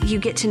that you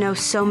get to know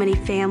so many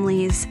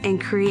families and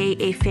create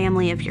a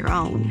family of your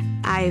own.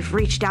 I've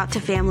reached out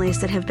to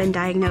families that have been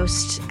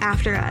diagnosed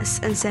after us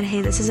and said,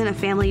 hey, this isn't a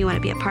family you want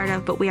to be a part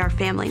of, but we are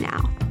family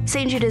now.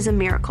 St. Jude is a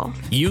miracle.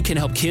 You can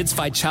help kids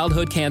fight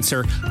childhood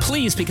cancer.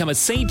 Please become a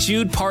St.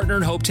 Jude Partner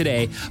in Hope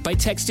today by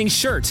texting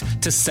SHIRT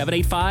to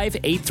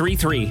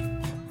 785-833.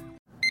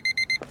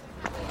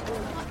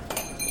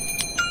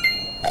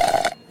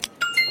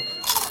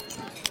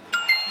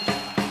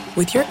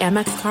 With your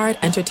Amex card,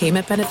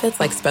 entertainment benefits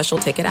like special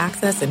ticket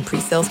access and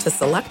pre-sales to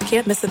select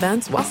can't-miss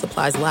events while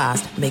supplies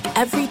last make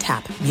every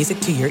tap music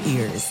to your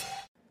ears.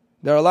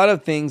 There are a lot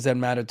of things that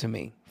matter to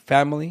me: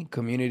 family,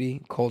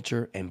 community,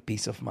 culture, and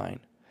peace of mind.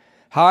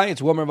 Hi,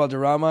 it's Wilmer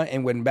Valderrama,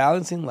 and when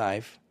balancing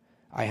life,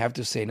 I have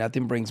to say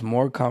nothing brings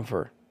more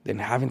comfort than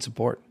having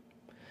support.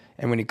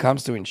 And when it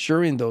comes to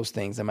ensuring those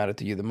things that matter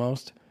to you the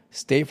most,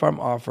 State Farm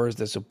offers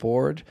the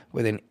support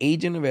with an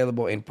agent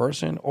available in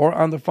person or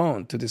on the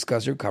phone to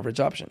discuss your coverage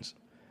options.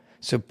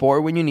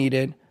 Support when you need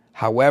it,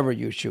 however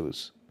you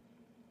choose.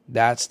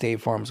 That's State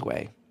Farm's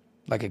way.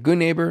 Like a good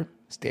neighbor,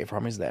 State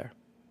Farm is there.